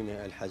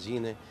الأليمة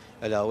الحزينة،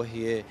 ألا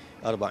وهي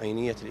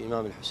أربعينية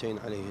الإمام الحسين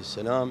عليه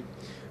السلام،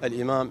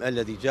 الإمام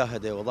الذي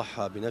جاهد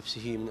وضحى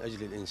بنفسه من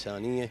أجل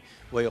الإنسانية.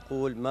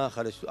 ويقول ما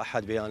خرجت،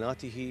 أحد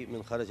بياناته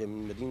من خرج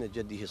من مدينة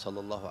جده صلى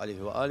الله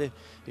عليه وآله،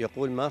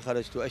 يقول ما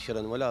خرجت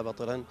أشرا ولا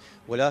بطرا،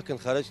 ولكن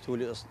خرجت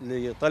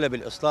لطلب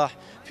الإصلاح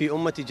في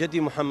أمة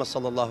جدي محمد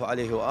صلى الله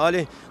عليه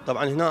وآله.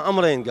 طبعا هنا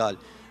أمرين قال،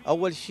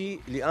 أول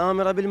شيء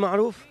لآمر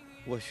بالمعروف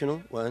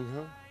وشنو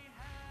وأنهى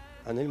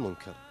عن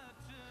المنكر.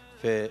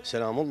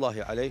 فسلام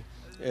الله عليه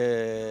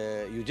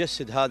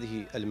يجسد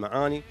هذه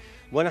المعاني،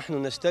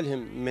 ونحن نستلهم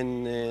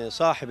من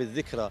صاحب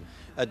الذكرى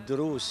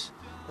الدروس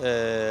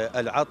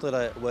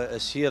العطرة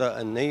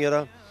والسيرة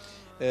النيرة.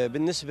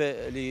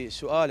 بالنسبة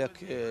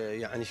لسؤالك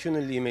يعني شنو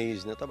اللي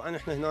يميزنا، طبعا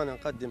احنا هنا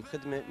نقدم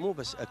خدمة مو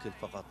بس أكل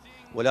فقط،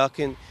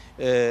 ولكن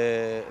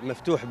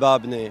مفتوح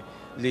بابنا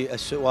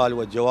للسؤال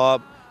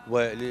والجواب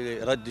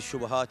ولرد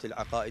الشبهات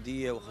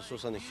العقائدية،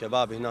 وخصوصا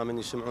الشباب هنا من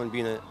يسمعون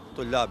بنا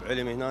طلاب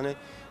علم هنا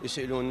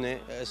يسألون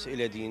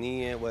أسئلة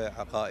دينية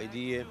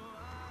وعقائدية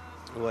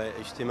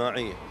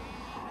واجتماعية.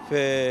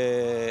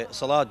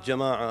 فصلاة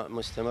جماعة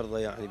مستمرة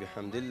يعني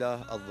بحمد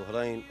الله،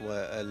 الظهرين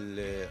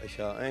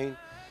والعشاءين،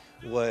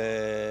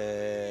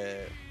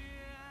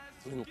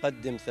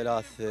 ونقدم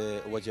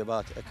 3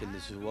 وجبات أكل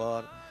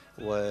للزوار،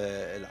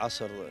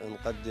 والعصر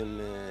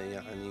نقدم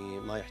يعني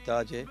ما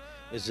يحتاجه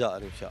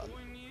الزائر إن شاء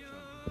الله.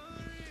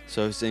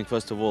 So he's saying,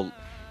 first of all,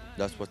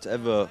 that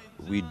whatever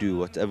we do,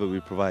 whatever we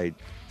provide,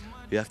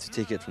 we have to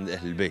take it from the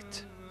Ahlul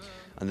Bayt.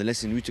 And the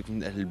lesson we took from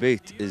the Ahlul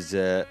Bayt is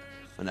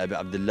when Abu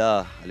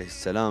Abdullah alayhi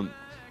salam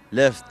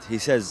left, he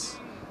says,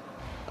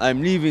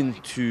 I'm leaving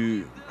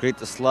to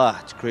create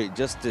islah, to create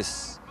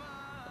justice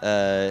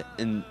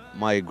in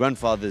my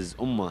grandfather's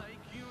ummah.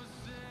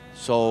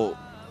 So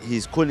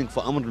he's calling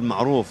for amr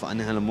bil-ma'roof and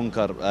nahy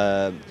al-munkar,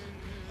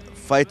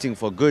 fighting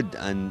for good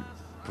and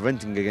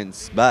preventing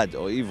against bad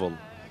or evil.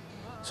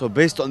 So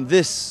based on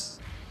this,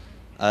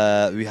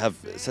 we have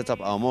set up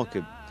our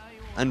mawkib.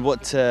 And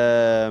what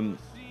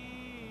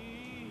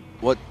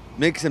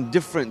makes them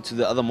different to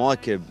the other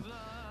mawakib,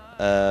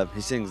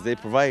 he sings, they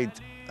provide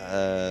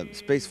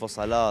space for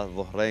salah,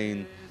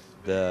 dhuhrain,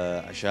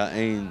 the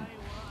asha'ain.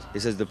 He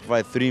says they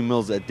provide 3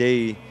 meals a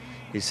day.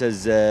 He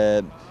says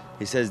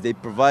they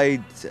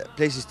provide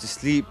places to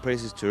sleep,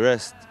 places to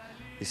rest.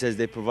 He says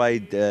they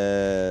provide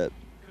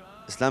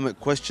Islamic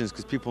questions,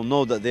 because people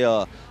know that they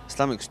are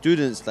Islamic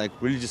students, like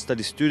religious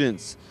studies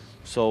students.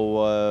 So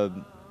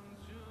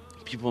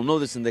people know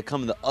this and they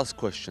come and they ask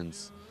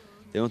questions.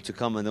 They want to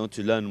come and they want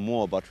to learn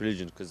more about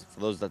religion, because for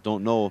those that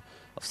don't know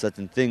of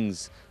certain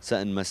things,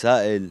 certain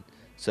masail,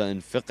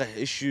 certain fiqh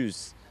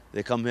issues,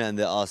 they come here and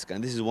they ask.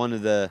 And this is one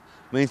of the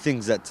main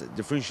things that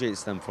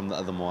differentiates them from the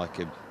other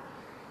mawakib.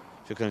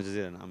 شكرا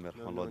جزيلا عمي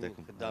رحمة الله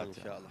والديكم.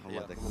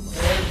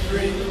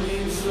 Every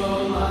clean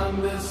soul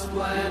on this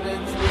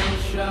planet will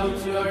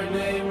shout your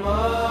name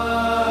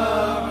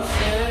up.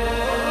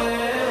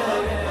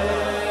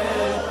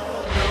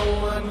 No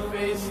one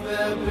faced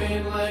that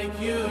pain like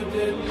you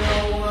did.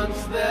 No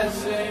one's the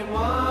same.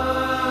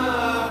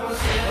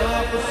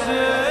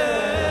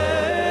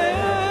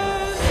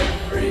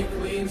 Every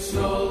clean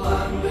soul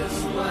on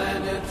this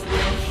planet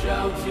will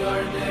shout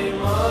your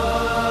name up.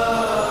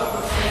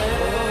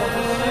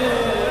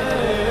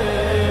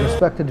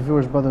 Respected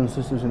viewers, brothers and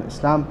sisters in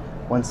Islam,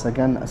 once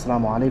again,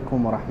 Assalamu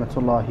alaikum wa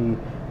rahmatullahi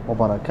wa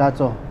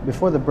barakatuh.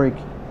 Before the break,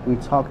 we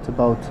talked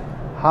about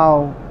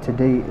how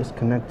today is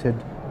connected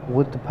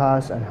with the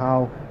past and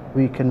how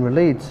we can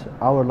relate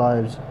our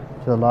lives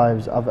to the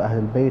lives of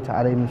Ahlul Bayt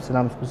alayhim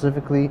salam,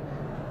 specifically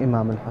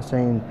Imam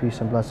Hussein, peace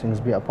and blessings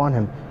be upon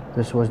him.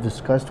 This was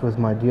discussed with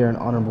my dear and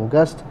honorable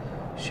guest,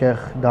 Sheikh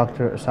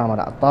Dr. Usama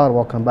Al-Atar.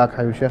 Welcome back,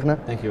 Hayu Sheikhna.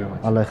 Thank you very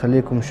much. Allah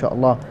khalikum,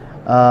 inshallah.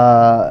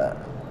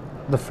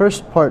 The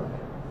first part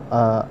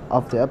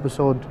of the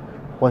episode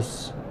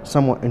was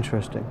somewhat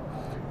interesting,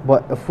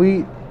 but if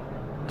we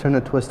turn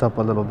a twist up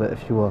a little bit,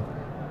 if you will,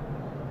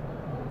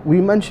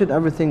 we mentioned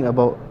everything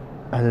about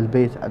Ahlul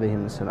Bayt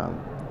alayhim salam,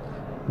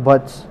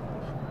 but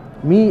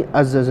me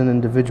as an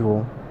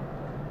individual,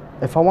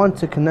 if I want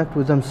to connect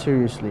with them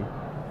seriously,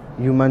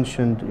 you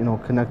mentioned,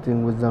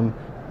 connecting with them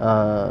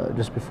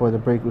just before the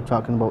break. We're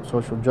talking about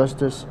social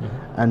justice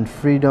and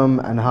freedom,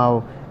 and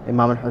how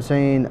Imam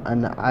Hussein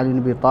and Ali ibn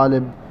Abi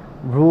Talib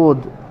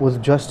ruled with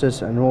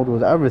justice and ruled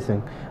with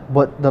everything.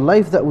 But the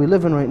life that we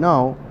live in right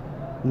now,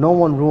 no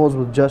one rules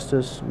with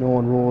justice, no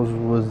one rules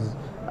with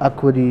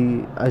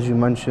equity. As you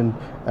mentioned,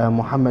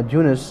 Muhammad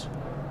Yunus,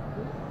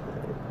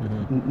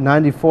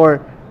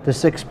 94 to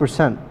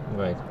 6%.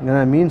 Right. You know what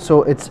I mean?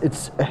 So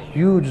it's a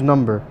huge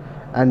number,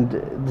 and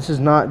this is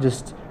not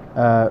just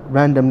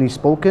randomly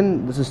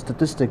spoken. This is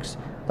statistics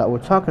that we're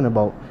talking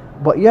about.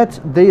 But yet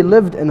they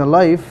lived in a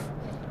life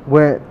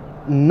where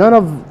none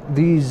of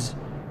these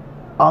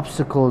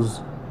obstacles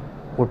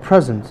were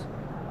present.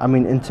 I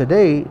mean, in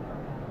today,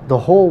 the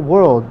whole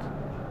world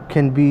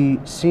can be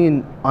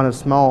seen on a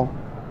small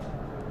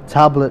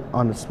tablet,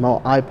 on a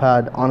small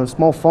iPad, on a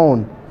small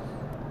phone,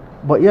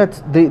 but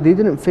yet they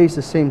didn't face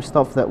the same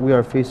stuff that we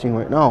are facing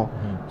right now.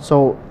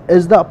 So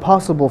is that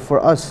possible for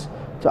us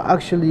to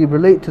actually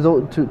relate to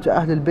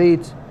Ahlul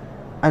Bayt,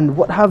 and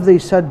what have they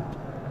said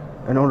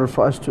in order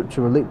for us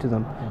to relate to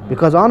them?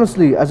 Because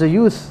honestly, as a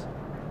youth,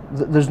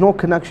 there's no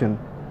connection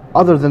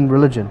other than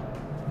religion.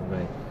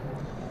 Right.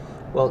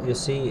 Well, you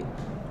see,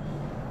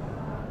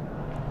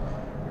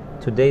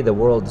 today the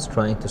world is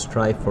trying to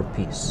strive for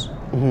peace.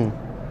 You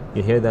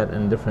hear that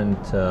in different...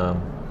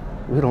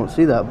 we don't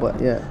see that, but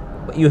yeah.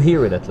 But you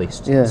hear it at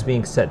least. Yeah. It's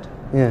being said.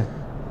 Yeah.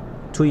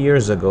 2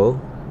 years ago,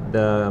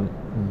 the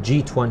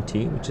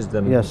G20, which is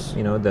the Yes.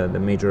 the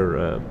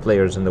major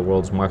players in the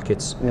world's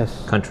markets,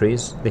 Yes.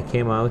 countries, they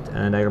came out,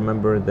 and I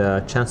remember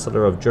the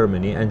Chancellor of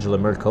Germany, Angela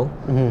Merkel,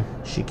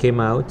 she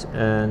came out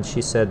and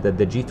she said that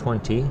the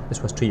G20,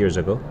 this was 2 years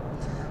ago,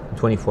 in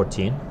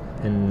 2014,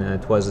 and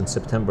it was in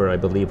September, I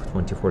believe,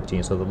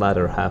 2014, so the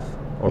latter half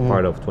or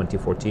part of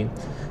 2014.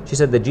 She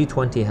said the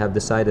G20 have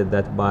decided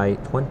that by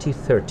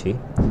 2030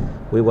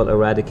 we will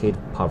eradicate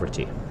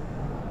poverty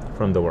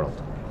from the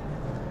world.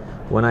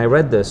 When I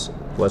read this,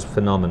 it was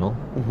phenomenal.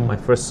 My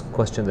first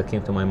question that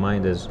came to my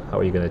mind is, how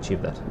are you going to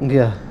achieve that?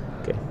 Yeah.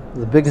 Okay.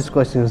 The biggest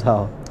question is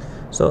how.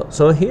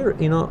 So here,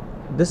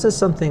 this is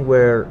something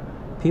where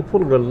people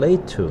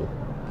relate to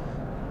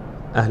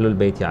Ahlul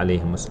Bayt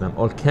alayhim salam,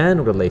 or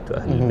can relate to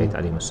Ahlul Bayt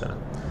alayhim salam.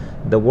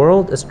 The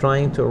world is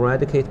trying to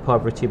eradicate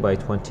poverty by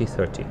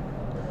 2030.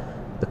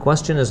 The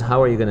question is,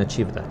 how are you going to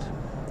achieve that?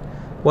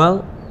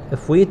 Well,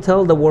 if we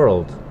tell the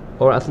world,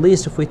 or at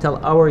least if we tell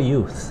our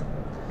youth,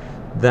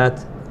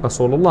 that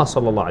Rasulullah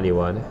sallallahu alayhi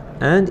wa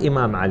and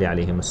Imam Ali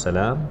alayhim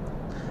salam,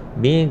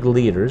 being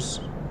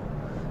leaders,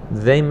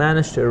 they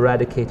managed to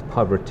eradicate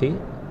poverty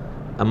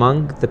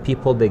among the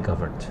people they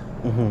governed.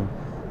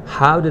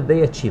 How did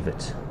they achieve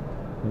it?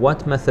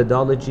 What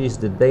methodologies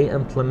did they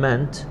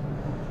implement?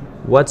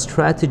 What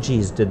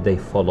strategies did they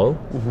follow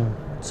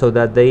so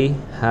that they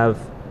have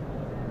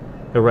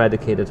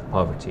eradicated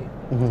poverty?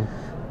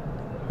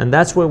 And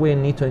that's where we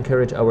need to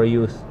encourage our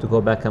youth to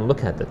go back and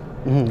look at it.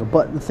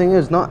 But the thing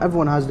is, not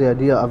everyone has the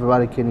idea of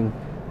eradicating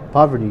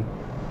poverty.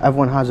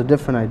 Everyone has a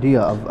different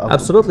idea of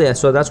Absolutely.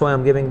 So that's why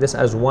I'm giving this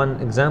as one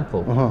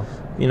example.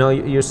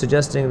 You're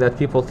suggesting that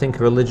people think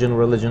religion.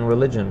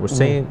 We're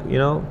saying,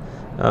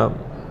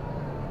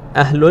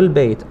 Ahlul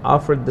Bayt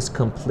offered this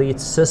complete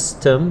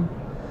system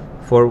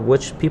for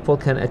which people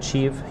can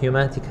achieve,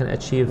 humanity can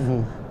achieve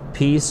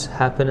peace,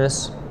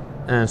 happiness,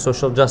 and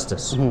social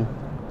justice.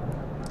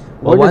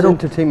 Where does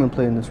entertainment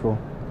play in this role?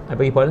 I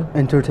beg your pardon?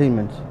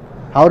 Entertainment.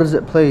 How does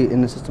it play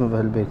in the system of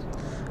Ahlul Bayt?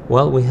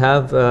 Well, we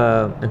have,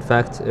 in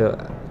fact,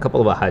 a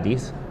couple of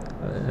ahadith,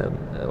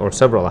 or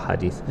several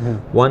ahadith.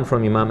 One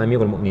from Imam Amir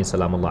al-Mu'mineen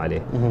Salamullah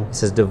alayhi. He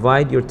says,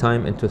 divide your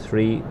time into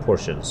 3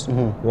 portions.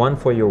 One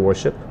for your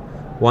worship,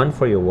 one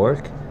for your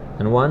work,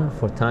 and one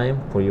for time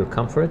for your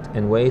comfort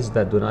in ways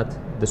that do not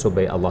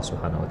disobey Allah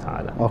subhanahu wa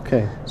ta'ala.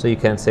 Okay. So you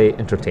can say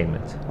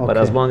entertainment, but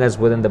as long as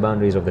within the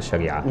boundaries of the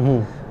Sharia.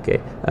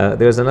 Okay.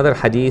 There's another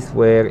hadith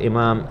where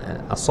Imam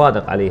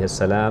As-Sadiq alayhi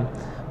salam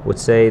would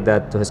say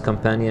that to his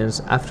companions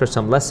after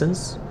some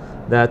lessons,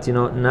 that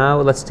now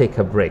let's take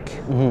a break.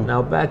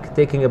 Now back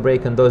taking a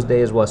break in those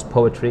days was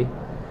poetry,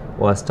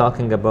 was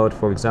talking about,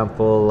 for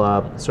example,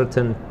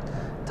 certain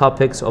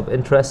topics of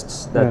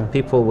interests that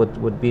people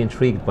would be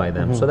intrigued by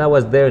them. So that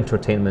was their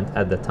entertainment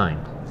at the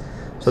time.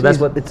 So that's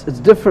what it's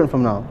different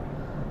from now.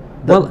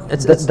 Well,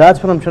 that's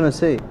what I'm trying to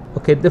say.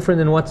 Okay,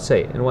 different in what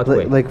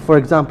way? Like for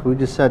example, we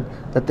just said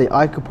that they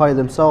occupy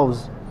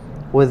themselves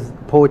with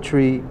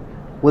poetry,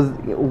 with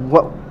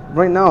what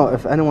right now.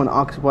 If anyone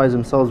occupies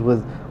themselves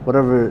with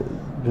whatever,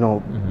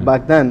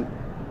 back then,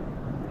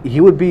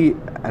 he would be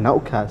an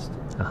outcast.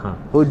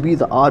 He would be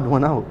the odd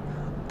one out.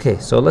 Okay,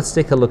 so let's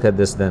take a look at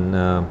this then,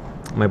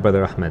 my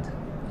brother Ahmed.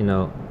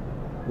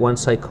 When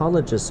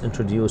psychologists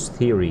introduce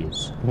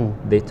theories,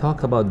 they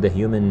talk about the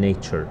human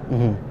nature.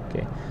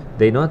 Okay,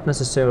 they not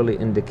necessarily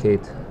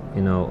indicate,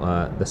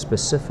 the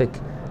specific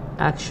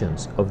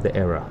actions of the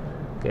era.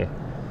 Okay,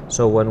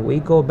 so when we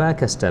go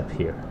back a step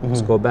here,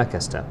 let's go back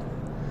a step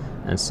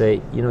and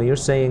say, you're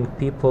saying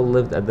people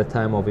lived at the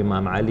time of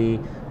Imam Ali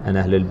and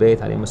Ahlul Bayt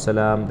alayhim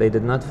salam. They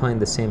did not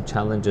find the same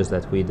challenges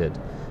that we did.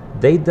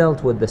 They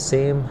dealt with the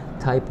same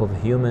type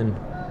of human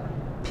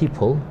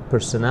people,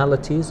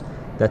 personalities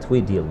that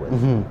we deal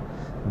with.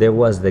 There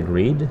was the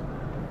greed,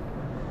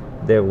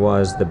 there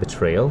was the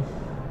betrayal,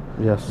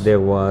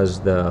 there was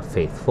the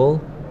faithful,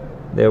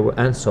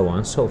 and so on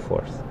and so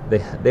forth.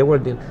 They were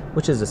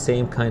which is the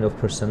same kind of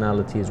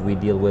personalities we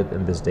deal with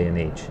in this day and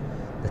age.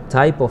 The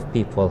type of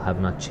people have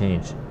not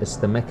changed. It's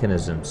the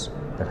mechanisms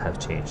that have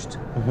changed.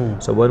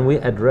 So when we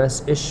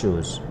address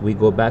issues, we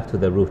go back to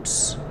the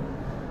roots.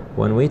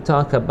 When we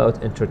talk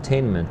about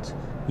entertainment,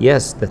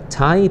 yes, the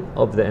type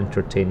of the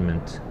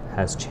entertainment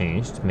has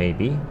changed,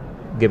 maybe,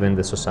 given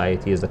the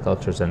societies, the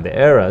cultures, and the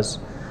eras,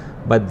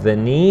 but the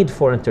need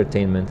for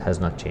entertainment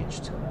has not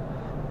changed.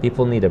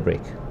 People need a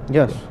break.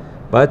 Yes.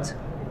 But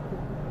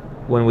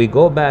when we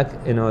go back,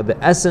 the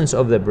essence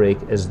of the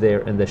break is there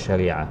in the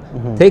Sharia.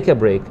 Take a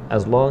break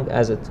as long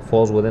as it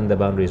falls within the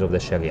boundaries of the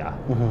Sharia.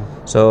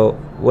 So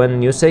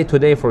when you say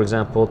today, for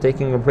example,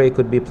 taking a break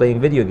could be playing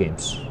video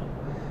games,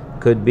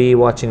 could be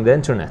watching the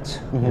internet,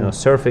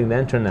 surfing the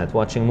internet,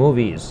 watching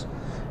movies,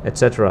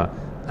 etc.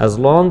 As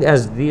long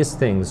as these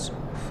things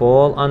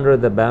fall under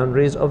the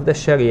boundaries of the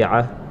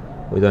Sharia,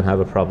 we don't have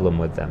a problem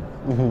with them.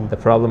 The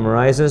problem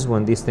arises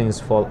when these things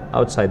fall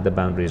outside the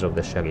boundaries of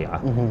the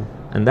Sharia.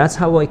 And that's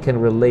how I can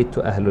relate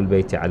to Ahlul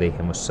Bayt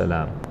alayhim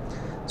salam.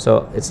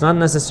 So it's not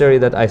necessary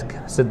that I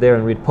sit there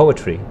and read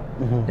poetry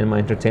in my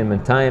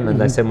entertainment time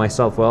and I say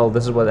myself, well,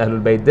 this is what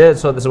Ahlul Bayt did,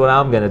 so this is what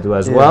I'm going to do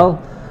as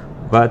well.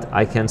 But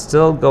I can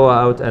still go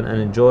out and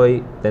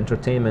enjoy the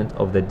entertainment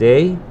of the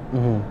day,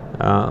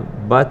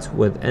 but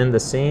within the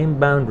same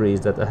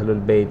boundaries that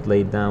Ahlul Bayt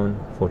laid down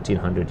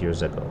 1400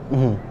 years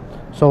ago.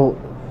 So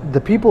the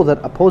people that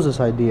oppose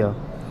this idea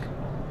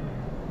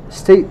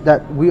state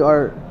that we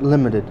are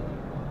limited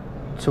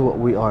to what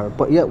we are,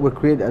 but yet we're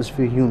created as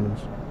free humans.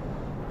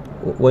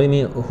 What do you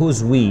mean?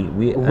 Who's we?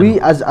 We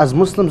as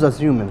Muslims, as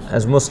humans.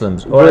 As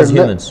Muslims or as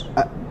humans?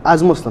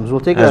 As Muslims.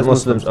 We'll take it as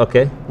Muslims.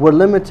 Okay. We're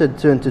limited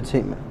to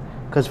entertainment.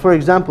 Because, for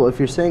example, if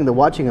you're saying that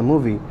watching a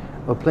movie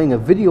or playing a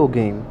video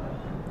game,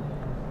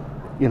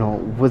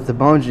 with the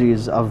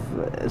boundaries of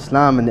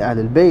Islam and the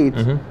Ahlul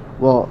Bayt,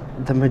 well,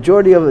 the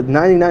majority of it,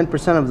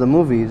 99% of the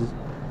movies,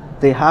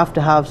 they have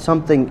to have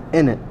something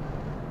in it.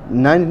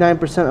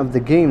 99% of the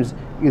games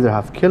either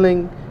have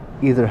killing,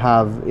 either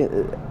have,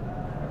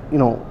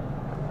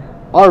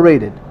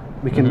 R-rated.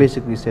 We can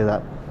basically say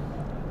that.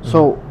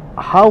 So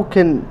how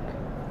can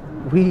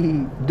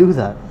we do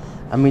that?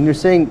 I mean, you're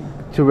saying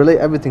to relate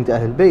everything to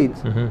Ahlul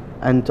Bayt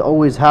and to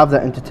always have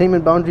that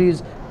entertainment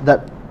boundaries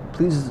that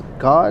pleases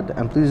God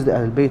and pleases the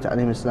Ahlul Bayt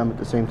alayhim salam at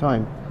the same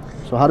time.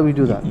 So how do we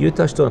do that? You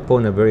touched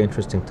upon a very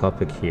interesting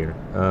topic here,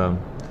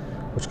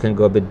 which can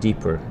go a bit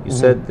deeper. You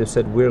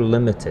said we're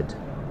limited,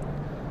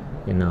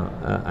 and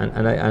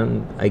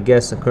I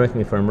guess, and correct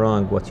me if I'm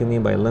wrong, what you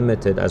mean by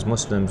limited as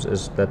Muslims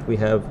is that we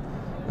have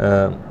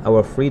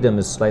our freedom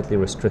is slightly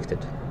restricted.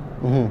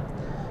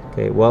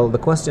 Okay. Well, the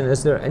question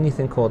is there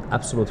anything called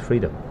absolute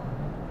freedom?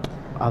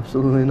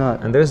 Absolutely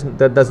not. And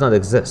that does not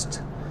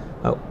exist.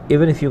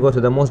 Even if you go to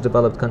the most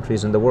developed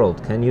countries in the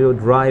world, can you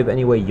drive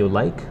any way you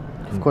like?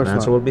 Of course not. The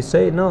answer will be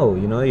say no.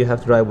 You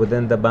have to drive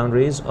within the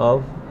boundaries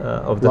of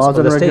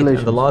the state and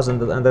the laws and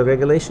the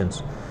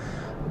regulations.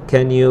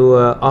 Can you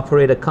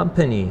operate a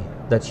company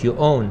that you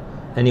own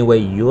any way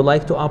you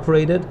like to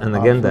operate it? And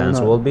again, the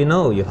answer will be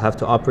no. You have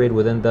to operate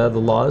within the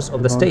laws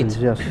of the state.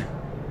 Yes.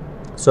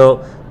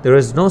 So there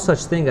is no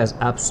such thing as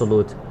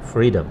absolute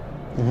freedom.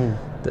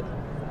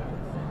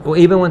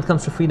 even when it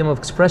comes to freedom of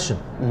expression,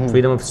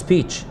 freedom of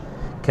speech.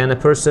 Can a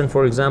person,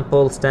 for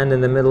example, stand in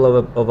the middle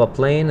of a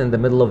plane, in the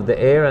middle of the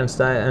air, and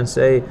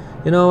say,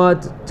 you know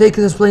what, take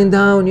this plane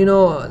down, you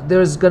know,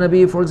 there's going to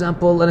be, for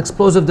example, an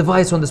explosive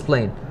device on this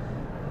plane.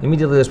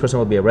 Immediately this person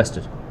will be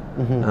arrested.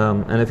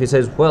 And if he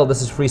says, well,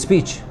 this is free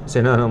speech,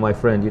 say, no, my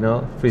friend, you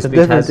know, free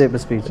speech has type of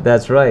speech.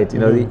 That's right. You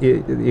know,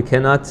 you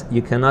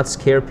cannot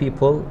scare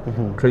people,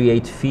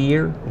 create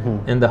fear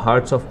in the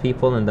hearts of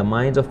people, in the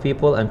minds of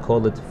people, and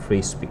call it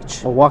free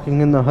speech. Or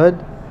walking in the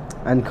hood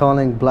and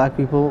calling black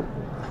people,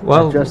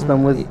 well, address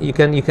them with you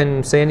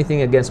can say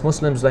anything against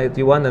Muslims like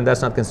you want, and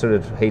that's not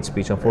considered hate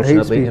speech, unfortunately.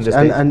 hate speech, in this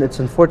case. and it's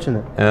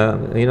unfortunate.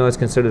 You know, it's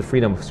considered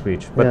freedom of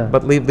speech.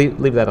 But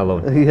leave that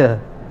alone. Yeah.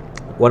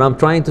 What I'm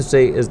trying to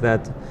say is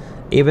that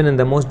even in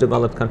the most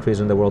developed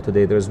countries in the world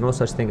today, there is no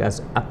such thing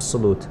as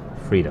absolute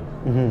freedom.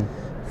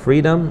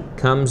 Freedom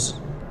comes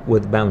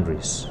with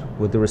boundaries,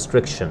 with the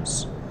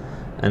restrictions,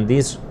 and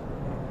these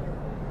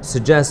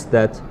suggest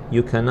that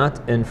you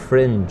cannot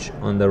infringe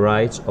on the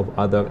rights of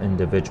other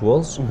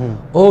individuals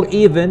or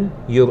even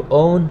your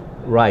own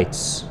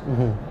rights.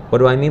 What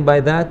do I mean by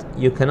that?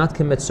 You cannot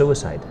commit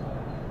suicide.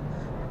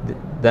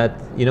 That,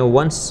 you know,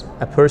 once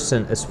a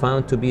person is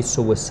found to be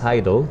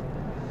suicidal,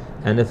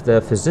 and if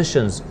the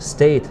physicians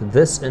state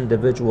this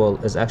individual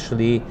is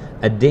actually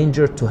a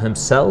danger to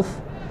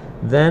himself,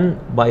 then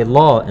by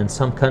law in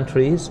some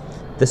countries,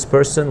 this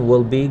person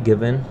will be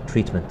given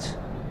treatment.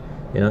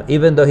 You know,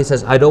 even though he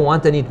says, I don't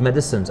want any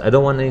medicines, I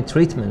don't want any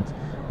treatment,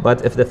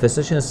 but if the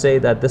physicians say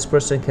that this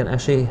person can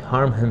actually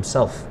harm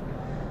himself,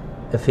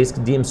 if he's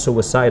deemed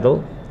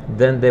suicidal,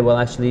 then they will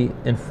actually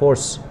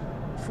enforce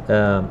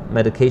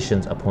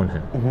medications upon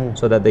him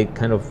so that they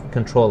kind of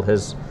control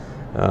his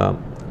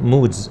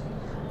moods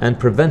and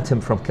prevent him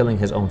from killing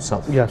his own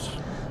self. Yes.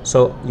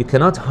 So you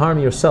cannot harm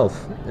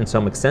yourself in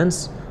some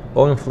extent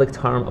or inflict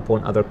harm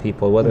upon other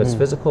people, whether it's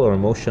physical or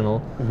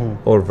emotional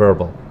or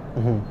verbal.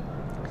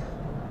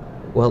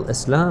 Well,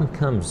 Islam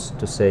comes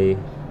to say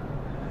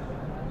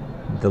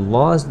the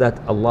laws that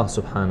Allah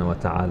subhanahu wa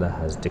ta'ala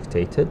has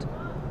dictated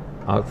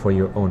are for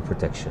your own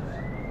protection.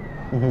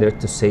 They're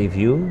to save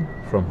you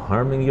from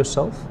harming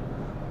yourself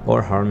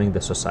or harming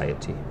the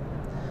society.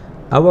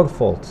 Our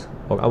fault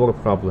or our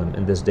problem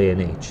in this day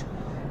and age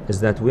is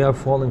that we are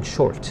falling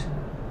short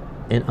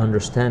in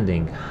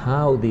understanding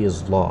how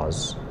these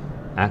laws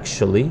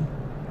actually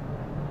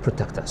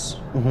protect us,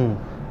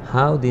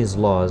 how these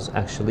laws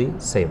actually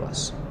save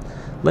us.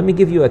 Let me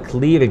give you a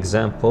clear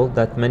example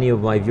that many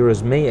of my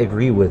viewers may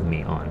agree with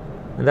me on,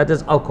 and that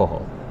is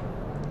alcohol.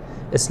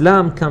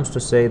 Islam comes to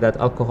say that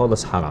alcohol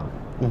is haram.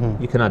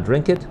 You cannot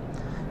drink it,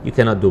 you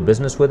cannot do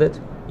business with it,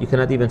 you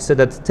cannot even sit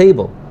at the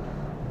table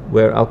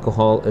where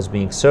alcohol is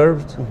being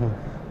served,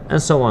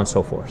 and so on and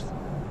so forth.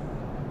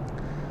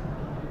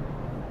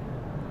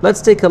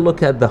 Let's take a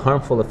look at the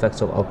harmful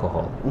effects of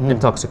alcohol.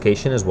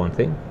 Intoxication is one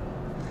thing.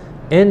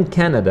 In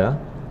Canada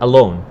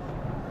alone,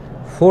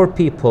 4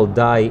 people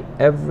die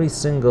every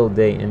single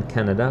day in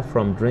Canada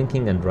from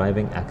drinking and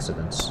driving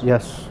accidents.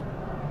 Yes.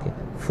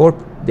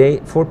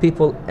 Okay. 4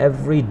 people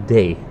every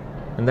day,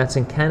 and that's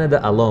in Canada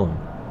alone.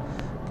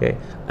 Okay,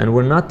 and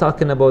we're not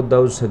talking about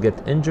those who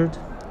get injured.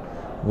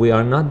 We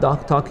are not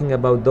talking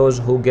about those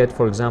who get,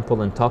 for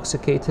example,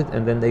 intoxicated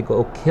and then they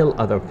go kill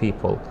other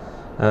people.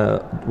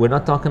 We're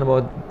not talking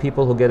about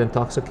people who get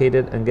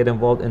intoxicated and get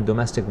involved in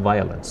domestic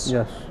violence.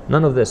 Yes.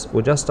 None of this.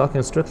 We're just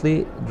talking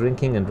strictly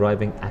drinking and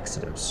driving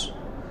accidents.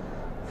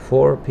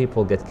 4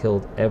 people get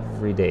killed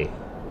every day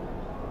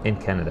in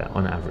Canada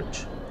on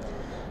average.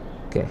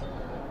 Okay.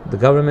 The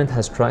government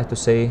has tried to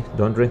say,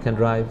 don't drink and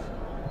drive,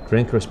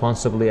 drink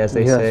responsibly, as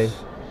they say,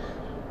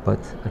 but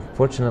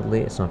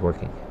unfortunately it's not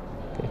working.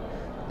 Okay.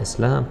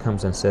 Islam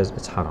comes and says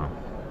it's haram.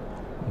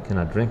 You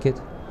cannot drink it,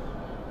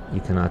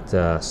 you cannot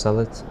sell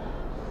it,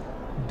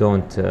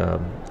 don't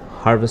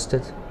harvest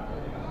it,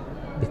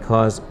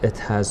 because it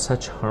has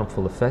such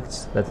harmful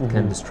effects that it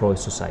can destroy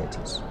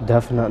societies.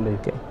 Definitely.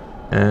 Okay.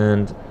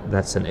 And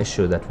that's an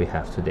issue that we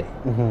have today.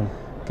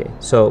 Okay,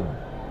 so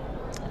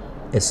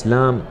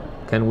Islam,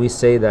 can we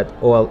say that,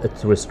 well, it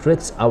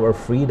restricts our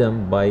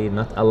freedom by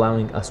not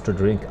allowing us to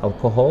drink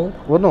alcohol?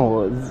 Well,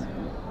 no.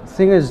 The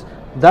thing is,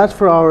 that's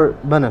for our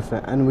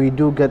benefit, and we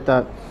do get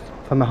that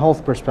from a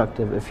health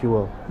perspective, if you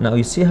will. Now,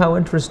 you see how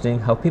interesting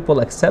how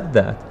people accept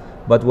that,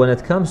 but when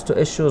it comes to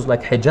issues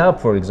like hijab,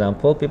 for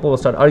example, people will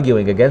start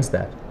arguing against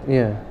that.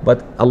 Yeah.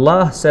 But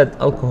Allah said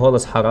alcohol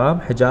is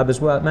haram, hijab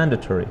is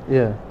mandatory.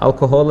 Yeah.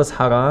 Alcohol is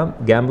haram,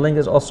 gambling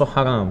is also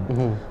haram,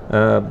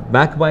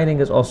 backbiting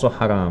is also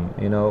haram.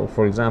 You know,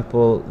 for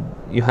example,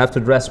 you have to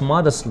dress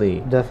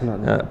modestly.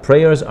 Definitely.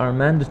 Prayers are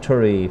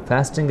mandatory,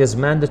 fasting is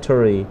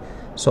mandatory.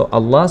 So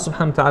Allah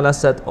subhanahu wa ta'ala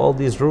set all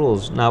these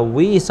rules. Now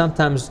we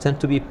sometimes tend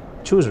to be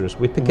choosers,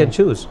 we pick and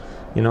choose.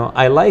 You know,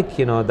 I like,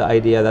 you know, the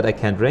idea that I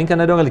can't drink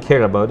and I don't really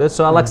care about it,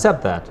 so I'll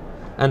accept that.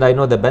 And I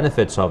know the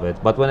benefits of it.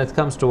 But when it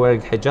comes to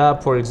wearing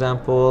hijab, for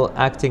example,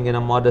 acting in a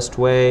modest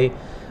way, you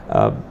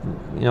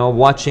know,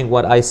 watching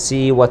what I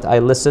see, what I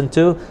listen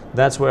to,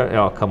 that's where,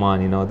 oh, come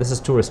on, you know, this is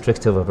too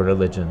restrictive of a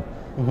religion.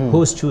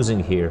 Who's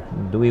choosing here?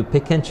 Do we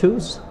pick and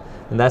choose?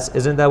 And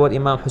isn't that what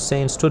Imam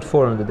Hussein stood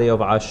for on the day of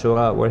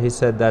Ashura, where he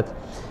said that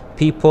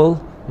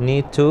people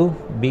need to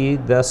be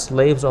the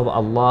slaves of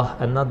Allah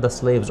and not the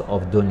slaves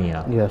of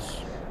dunya? Yes.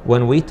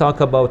 When we talk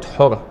about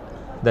hur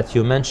that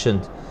you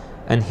mentioned,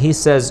 and he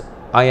says,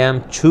 I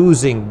am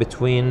choosing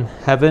between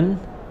heaven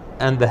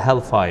and the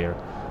hellfire,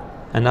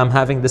 and I'm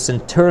having this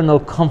internal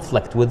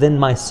conflict within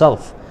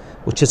myself,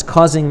 which is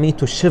causing me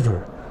to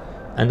shiver,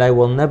 and I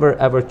will never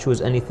ever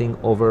choose anything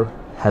over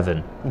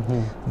heaven.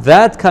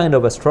 That kind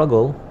of a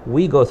struggle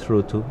we go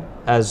through to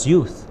as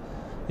youth.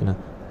 You know,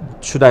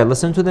 should I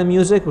listen to the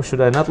music or should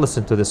I not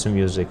listen to this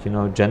music? You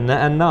know, Jannah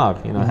and Nar,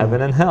 you know,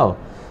 heaven and hell.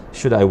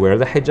 Should I wear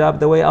the hijab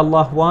the way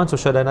Allah wants or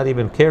should I not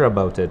even care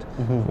about it?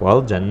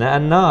 Well, Jannah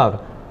and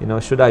Nar. You know,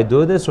 should I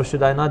do this or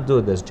should I not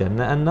do this?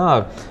 Jannah and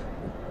Nar.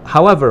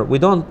 However, we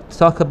don't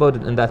talk about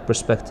it in that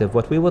perspective.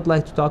 What we would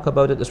like to talk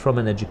about it is from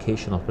an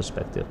educational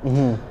perspective.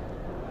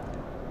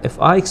 If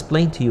I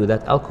explain to you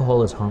that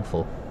alcohol is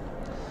harmful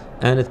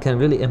and it can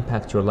really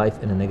impact your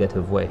life in a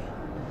negative way,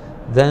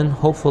 then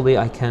hopefully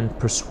I can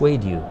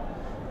persuade you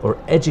or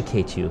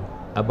educate you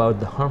about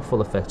the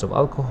harmful effects of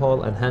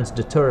alcohol and hence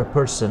deter a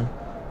person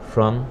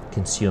from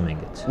consuming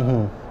it.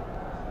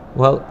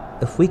 Well,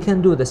 if we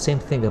can do the same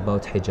thing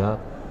about hijab,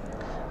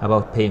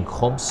 about paying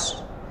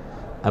khums,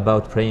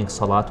 about praying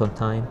salat on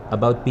time,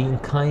 about being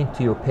kind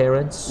to your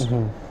parents,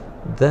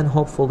 then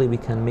hopefully we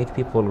can make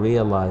people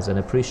realize and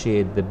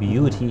appreciate the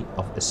beauty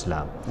of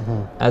Islam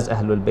as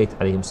Ahlul Bayt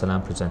alayhim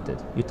salam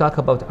presented. You talk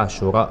about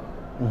Ashura.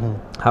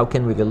 How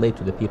can we relate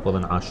to the people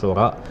in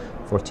Ashura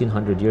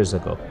 1400 years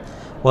ago?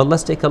 Well,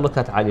 let's take a look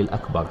at Ali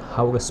al-Akbar,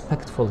 how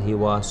respectful he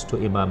was to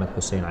Imam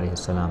Hussein alayhi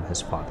salam,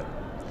 his father.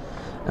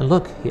 And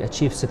look, he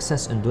achieved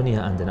success in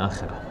dunya and in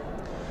akhirah.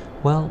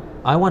 Well,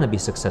 I want to be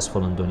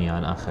successful in dunya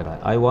and akhirah.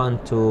 I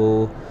want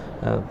to,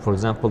 for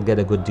example, get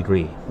a good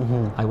degree.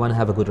 I want to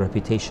have a good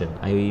reputation.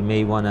 I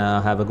may want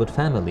to have a good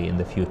family in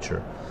the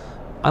future.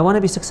 I want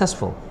to be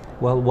successful.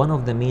 Well, one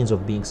of the means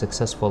of being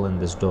successful in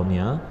this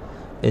dunya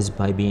is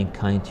by being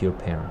kind to your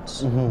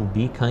parents.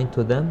 Be kind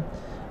to them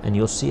and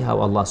you'll see how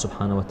Allah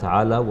subhanahu wa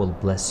ta'ala will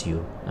bless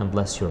you and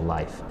bless your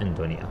life in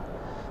dunya.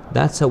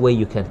 That's a way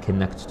you can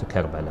connect to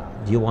Karbala.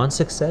 Do you want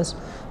success?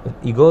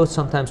 You go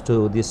sometimes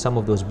to some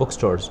of those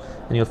bookstores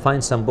and you'll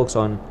find some books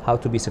on how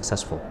to be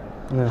successful,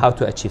 how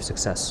to achieve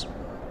success,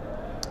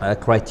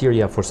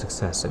 criteria for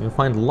success. And you'll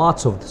find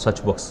lots of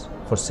such books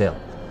for sale.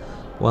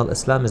 Well,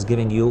 Islam is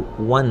giving you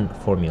one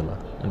formula,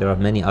 and there are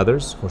many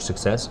others for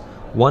success.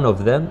 One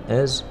of them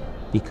is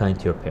be kind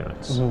to your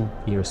parents,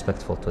 be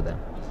respectful to them.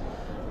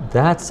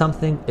 That's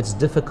something it's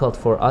difficult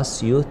for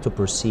us youth to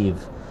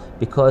perceive,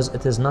 because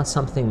it is not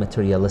something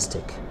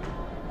materialistic.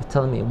 You're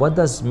telling me, what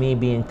does me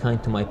being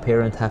kind to my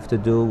parent have to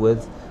do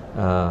with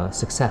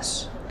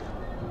success?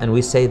 And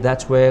we say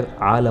that's where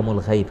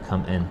alamul ghaib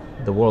come in,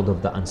 the world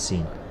of the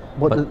unseen.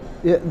 But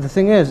the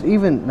thing is,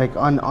 even like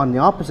on the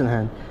opposite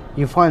hand,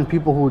 you find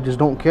people who just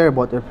don't care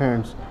about their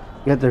parents,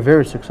 yet they're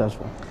very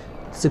successful.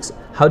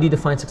 How do you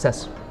define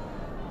success?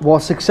 Well,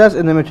 success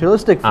in the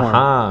materialistic form.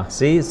 Aha,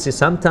 see,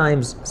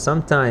 sometimes.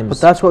 But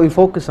that's what we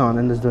focus on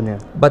in this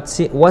dunya. But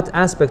see, what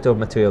aspect of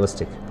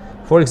materialistic?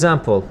 For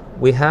example,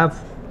 we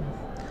have,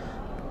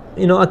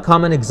 you know, a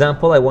common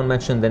example, I won't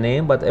mention the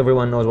name, but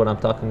everyone knows what I'm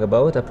talking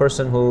about. A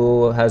person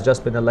who has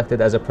just been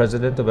elected as a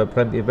president of a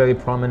very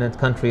prominent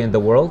country in the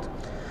world.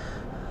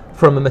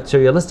 From a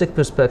materialistic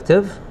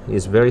perspective,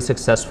 he's very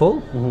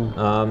successful.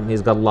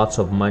 He's got lots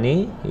of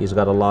money. He's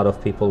got a lot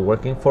of people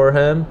working for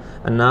him.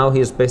 And now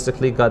he's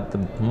basically got the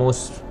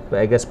most,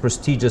 I guess,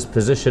 prestigious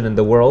position in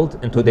the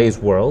world, in today's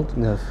world.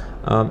 Yes.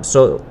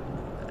 So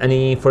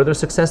any further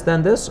success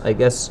than this? I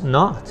guess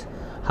not.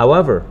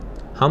 However,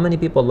 how many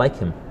people like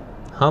him?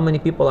 How many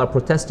people are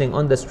protesting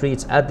on the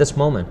streets at this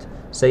moment,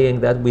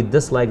 saying that we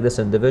dislike this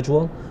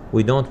individual,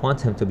 we don't want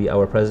him to be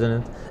our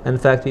president. In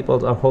fact,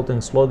 people are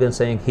holding slogans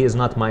saying he is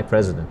not my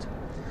president.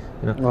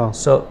 You know? Wow.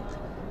 So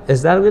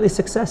is that really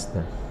success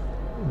then?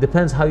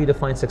 Depends how you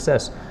define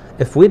success.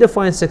 If we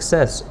define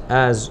success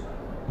as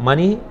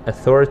money,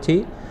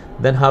 authority,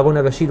 then Harun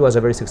al-Rashid was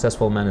a very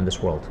successful man in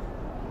this world.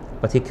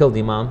 But he killed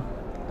Imam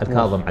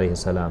Al-Kadhim alayhi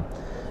salam.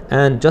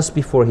 And just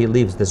before he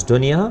leaves this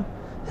dunya,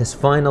 his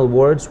final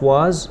words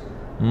was,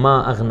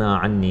 Ma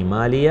aghna anni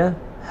maliya,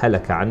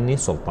 halaka anni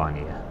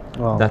sultaniya.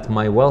 Wow. That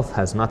my wealth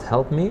has not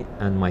helped me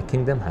and my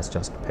kingdom has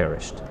just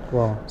perished.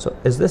 Wow. So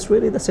is this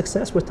really the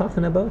success we're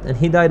talking about? And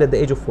he died at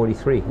the age of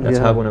 43. That's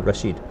Harun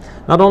al-Rashid.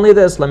 Not only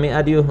this, let me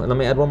add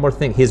one more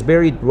thing. He's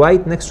buried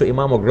right next to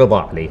Imam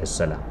al-Rida alayhi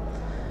salam.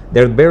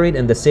 They're buried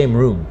in the same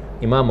room.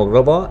 Imam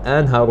al-Rida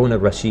and Harun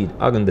al-Rashid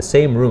are in the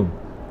same room.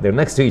 They're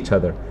next to each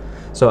other.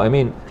 So I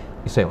mean,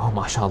 you say, oh,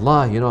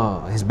 mashallah, you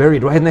know, he's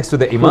buried right next to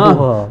the Imam.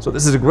 Wow. So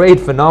this is great,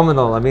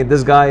 phenomenal. I mean,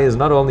 this guy is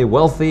not only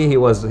wealthy, he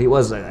was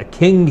a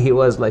king, he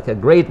was like a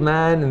great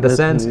man in the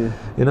sense,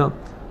 you know.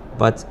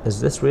 But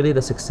is this really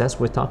the success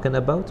we're talking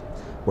about?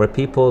 Where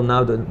people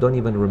now don't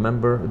even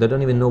remember, they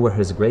don't even know where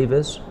his grave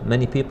is.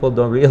 Many people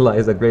don't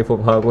realize the grave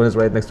of Harun is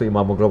right next to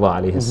Imam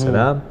al-Rida alayhi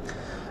salam.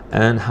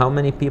 And how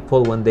many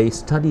people, when they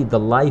study the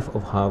life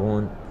of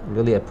Harun,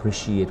 really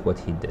appreciate what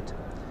he did.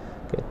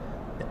 Okay.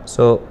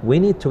 So we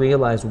need to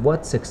realize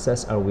what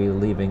success are we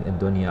leaving in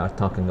dunya, are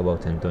talking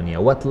about in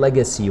dunya. What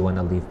legacy you want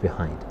to leave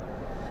behind?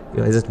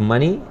 Is it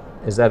money?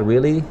 Is that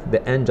really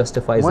the end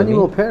justifies the means? Money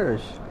will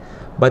perish.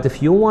 But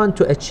if you want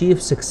to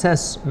achieve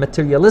success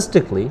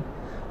materialistically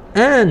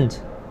and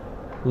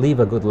leave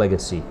a good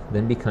legacy,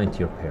 then be kind to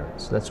your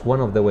parents. That's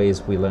one of the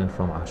ways we learn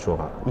from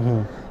Ashura.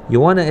 You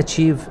want to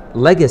achieve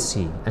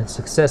legacy and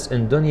success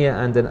in dunya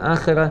and in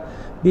akhirah,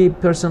 be a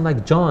person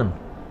like John.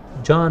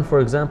 John, for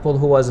example,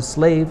 who was a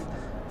slave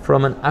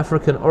from an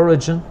African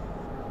origin,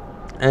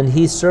 and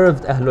he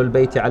served Ahlul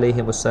Bayt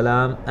alayhi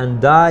wassalam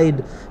and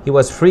died. He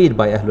was freed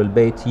by Ahlul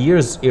Bayt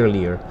years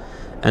earlier.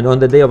 And on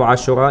the day of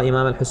Ashura,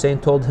 Imam Hussein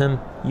told him,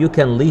 "You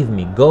can leave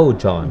me, go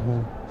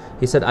John."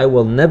 He said, "I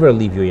will never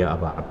leave you, Ya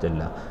Aba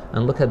Abdullah."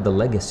 And look at the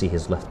legacy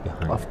he's left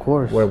behind. Of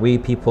course. Where we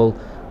people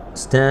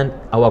stand,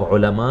 our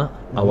ulama,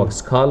 our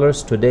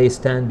scholars today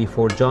stand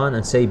before John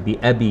and say, "Bi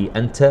abi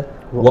anta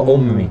wa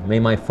ummi." May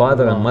my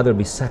father and mother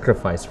be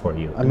sacrificed for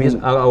you. I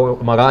mean, our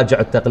maraji'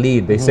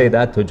 al-taqleed, they say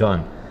that to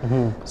John.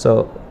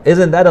 So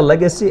isn't that a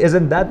legacy?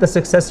 Isn't that the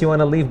success you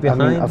want to leave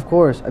behind? I mean, of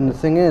course. And the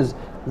thing is,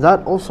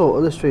 that also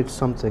illustrates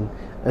something,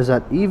 is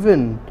that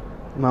even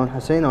Imam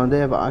Hussein on the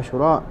day of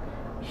Ashura,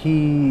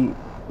 he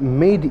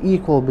made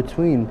equal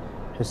between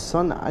his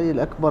son Ali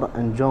al-Akbar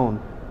and John.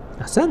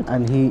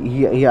 And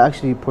he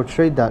actually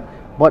portrayed that.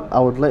 But I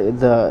would like,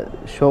 the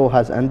show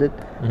has ended.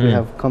 We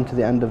have come to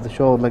the end of the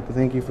show. I'd like to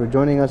thank you for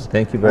joining us.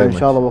 Thank you very much.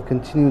 Inshallah, we'll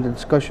continue the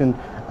discussion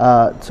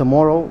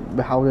tomorrow.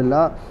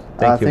 Bihawlillah.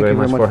 Thank you very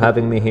much for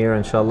having me here,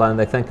 inshallah.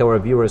 And I thank our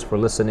viewers for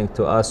listening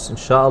to us.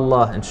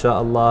 Inshallah,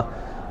 inshallah.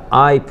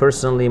 I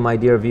personally, my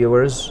dear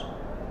viewers,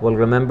 will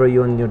remember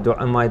you in your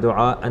dua, my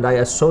dua, and I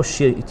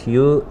associate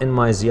you in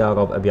my ziyarah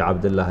of Abi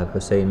Abdullah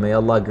al-Hussein. May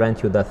Allah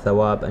grant you that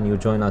thawab and you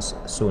join us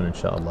soon,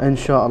 inshallah.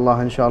 Inshallah,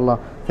 inshallah.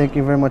 Thank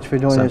you very much for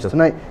joining us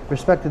tonight.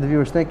 Respected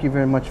viewers, thank you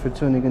very much for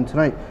tuning in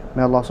tonight.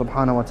 May Allah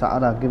subhanahu wa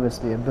ta'ala give us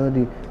the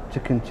ability to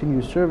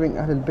continue serving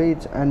Ahlul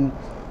Bayt and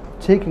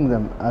taking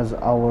them as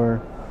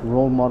our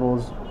role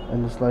models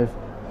in this life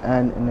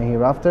and in the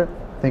hereafter.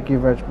 Thank you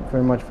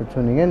very much for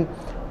tuning in.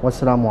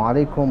 Wassalamu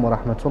alaikum wa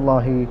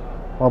rahmatullahi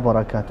wa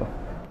barakatuh.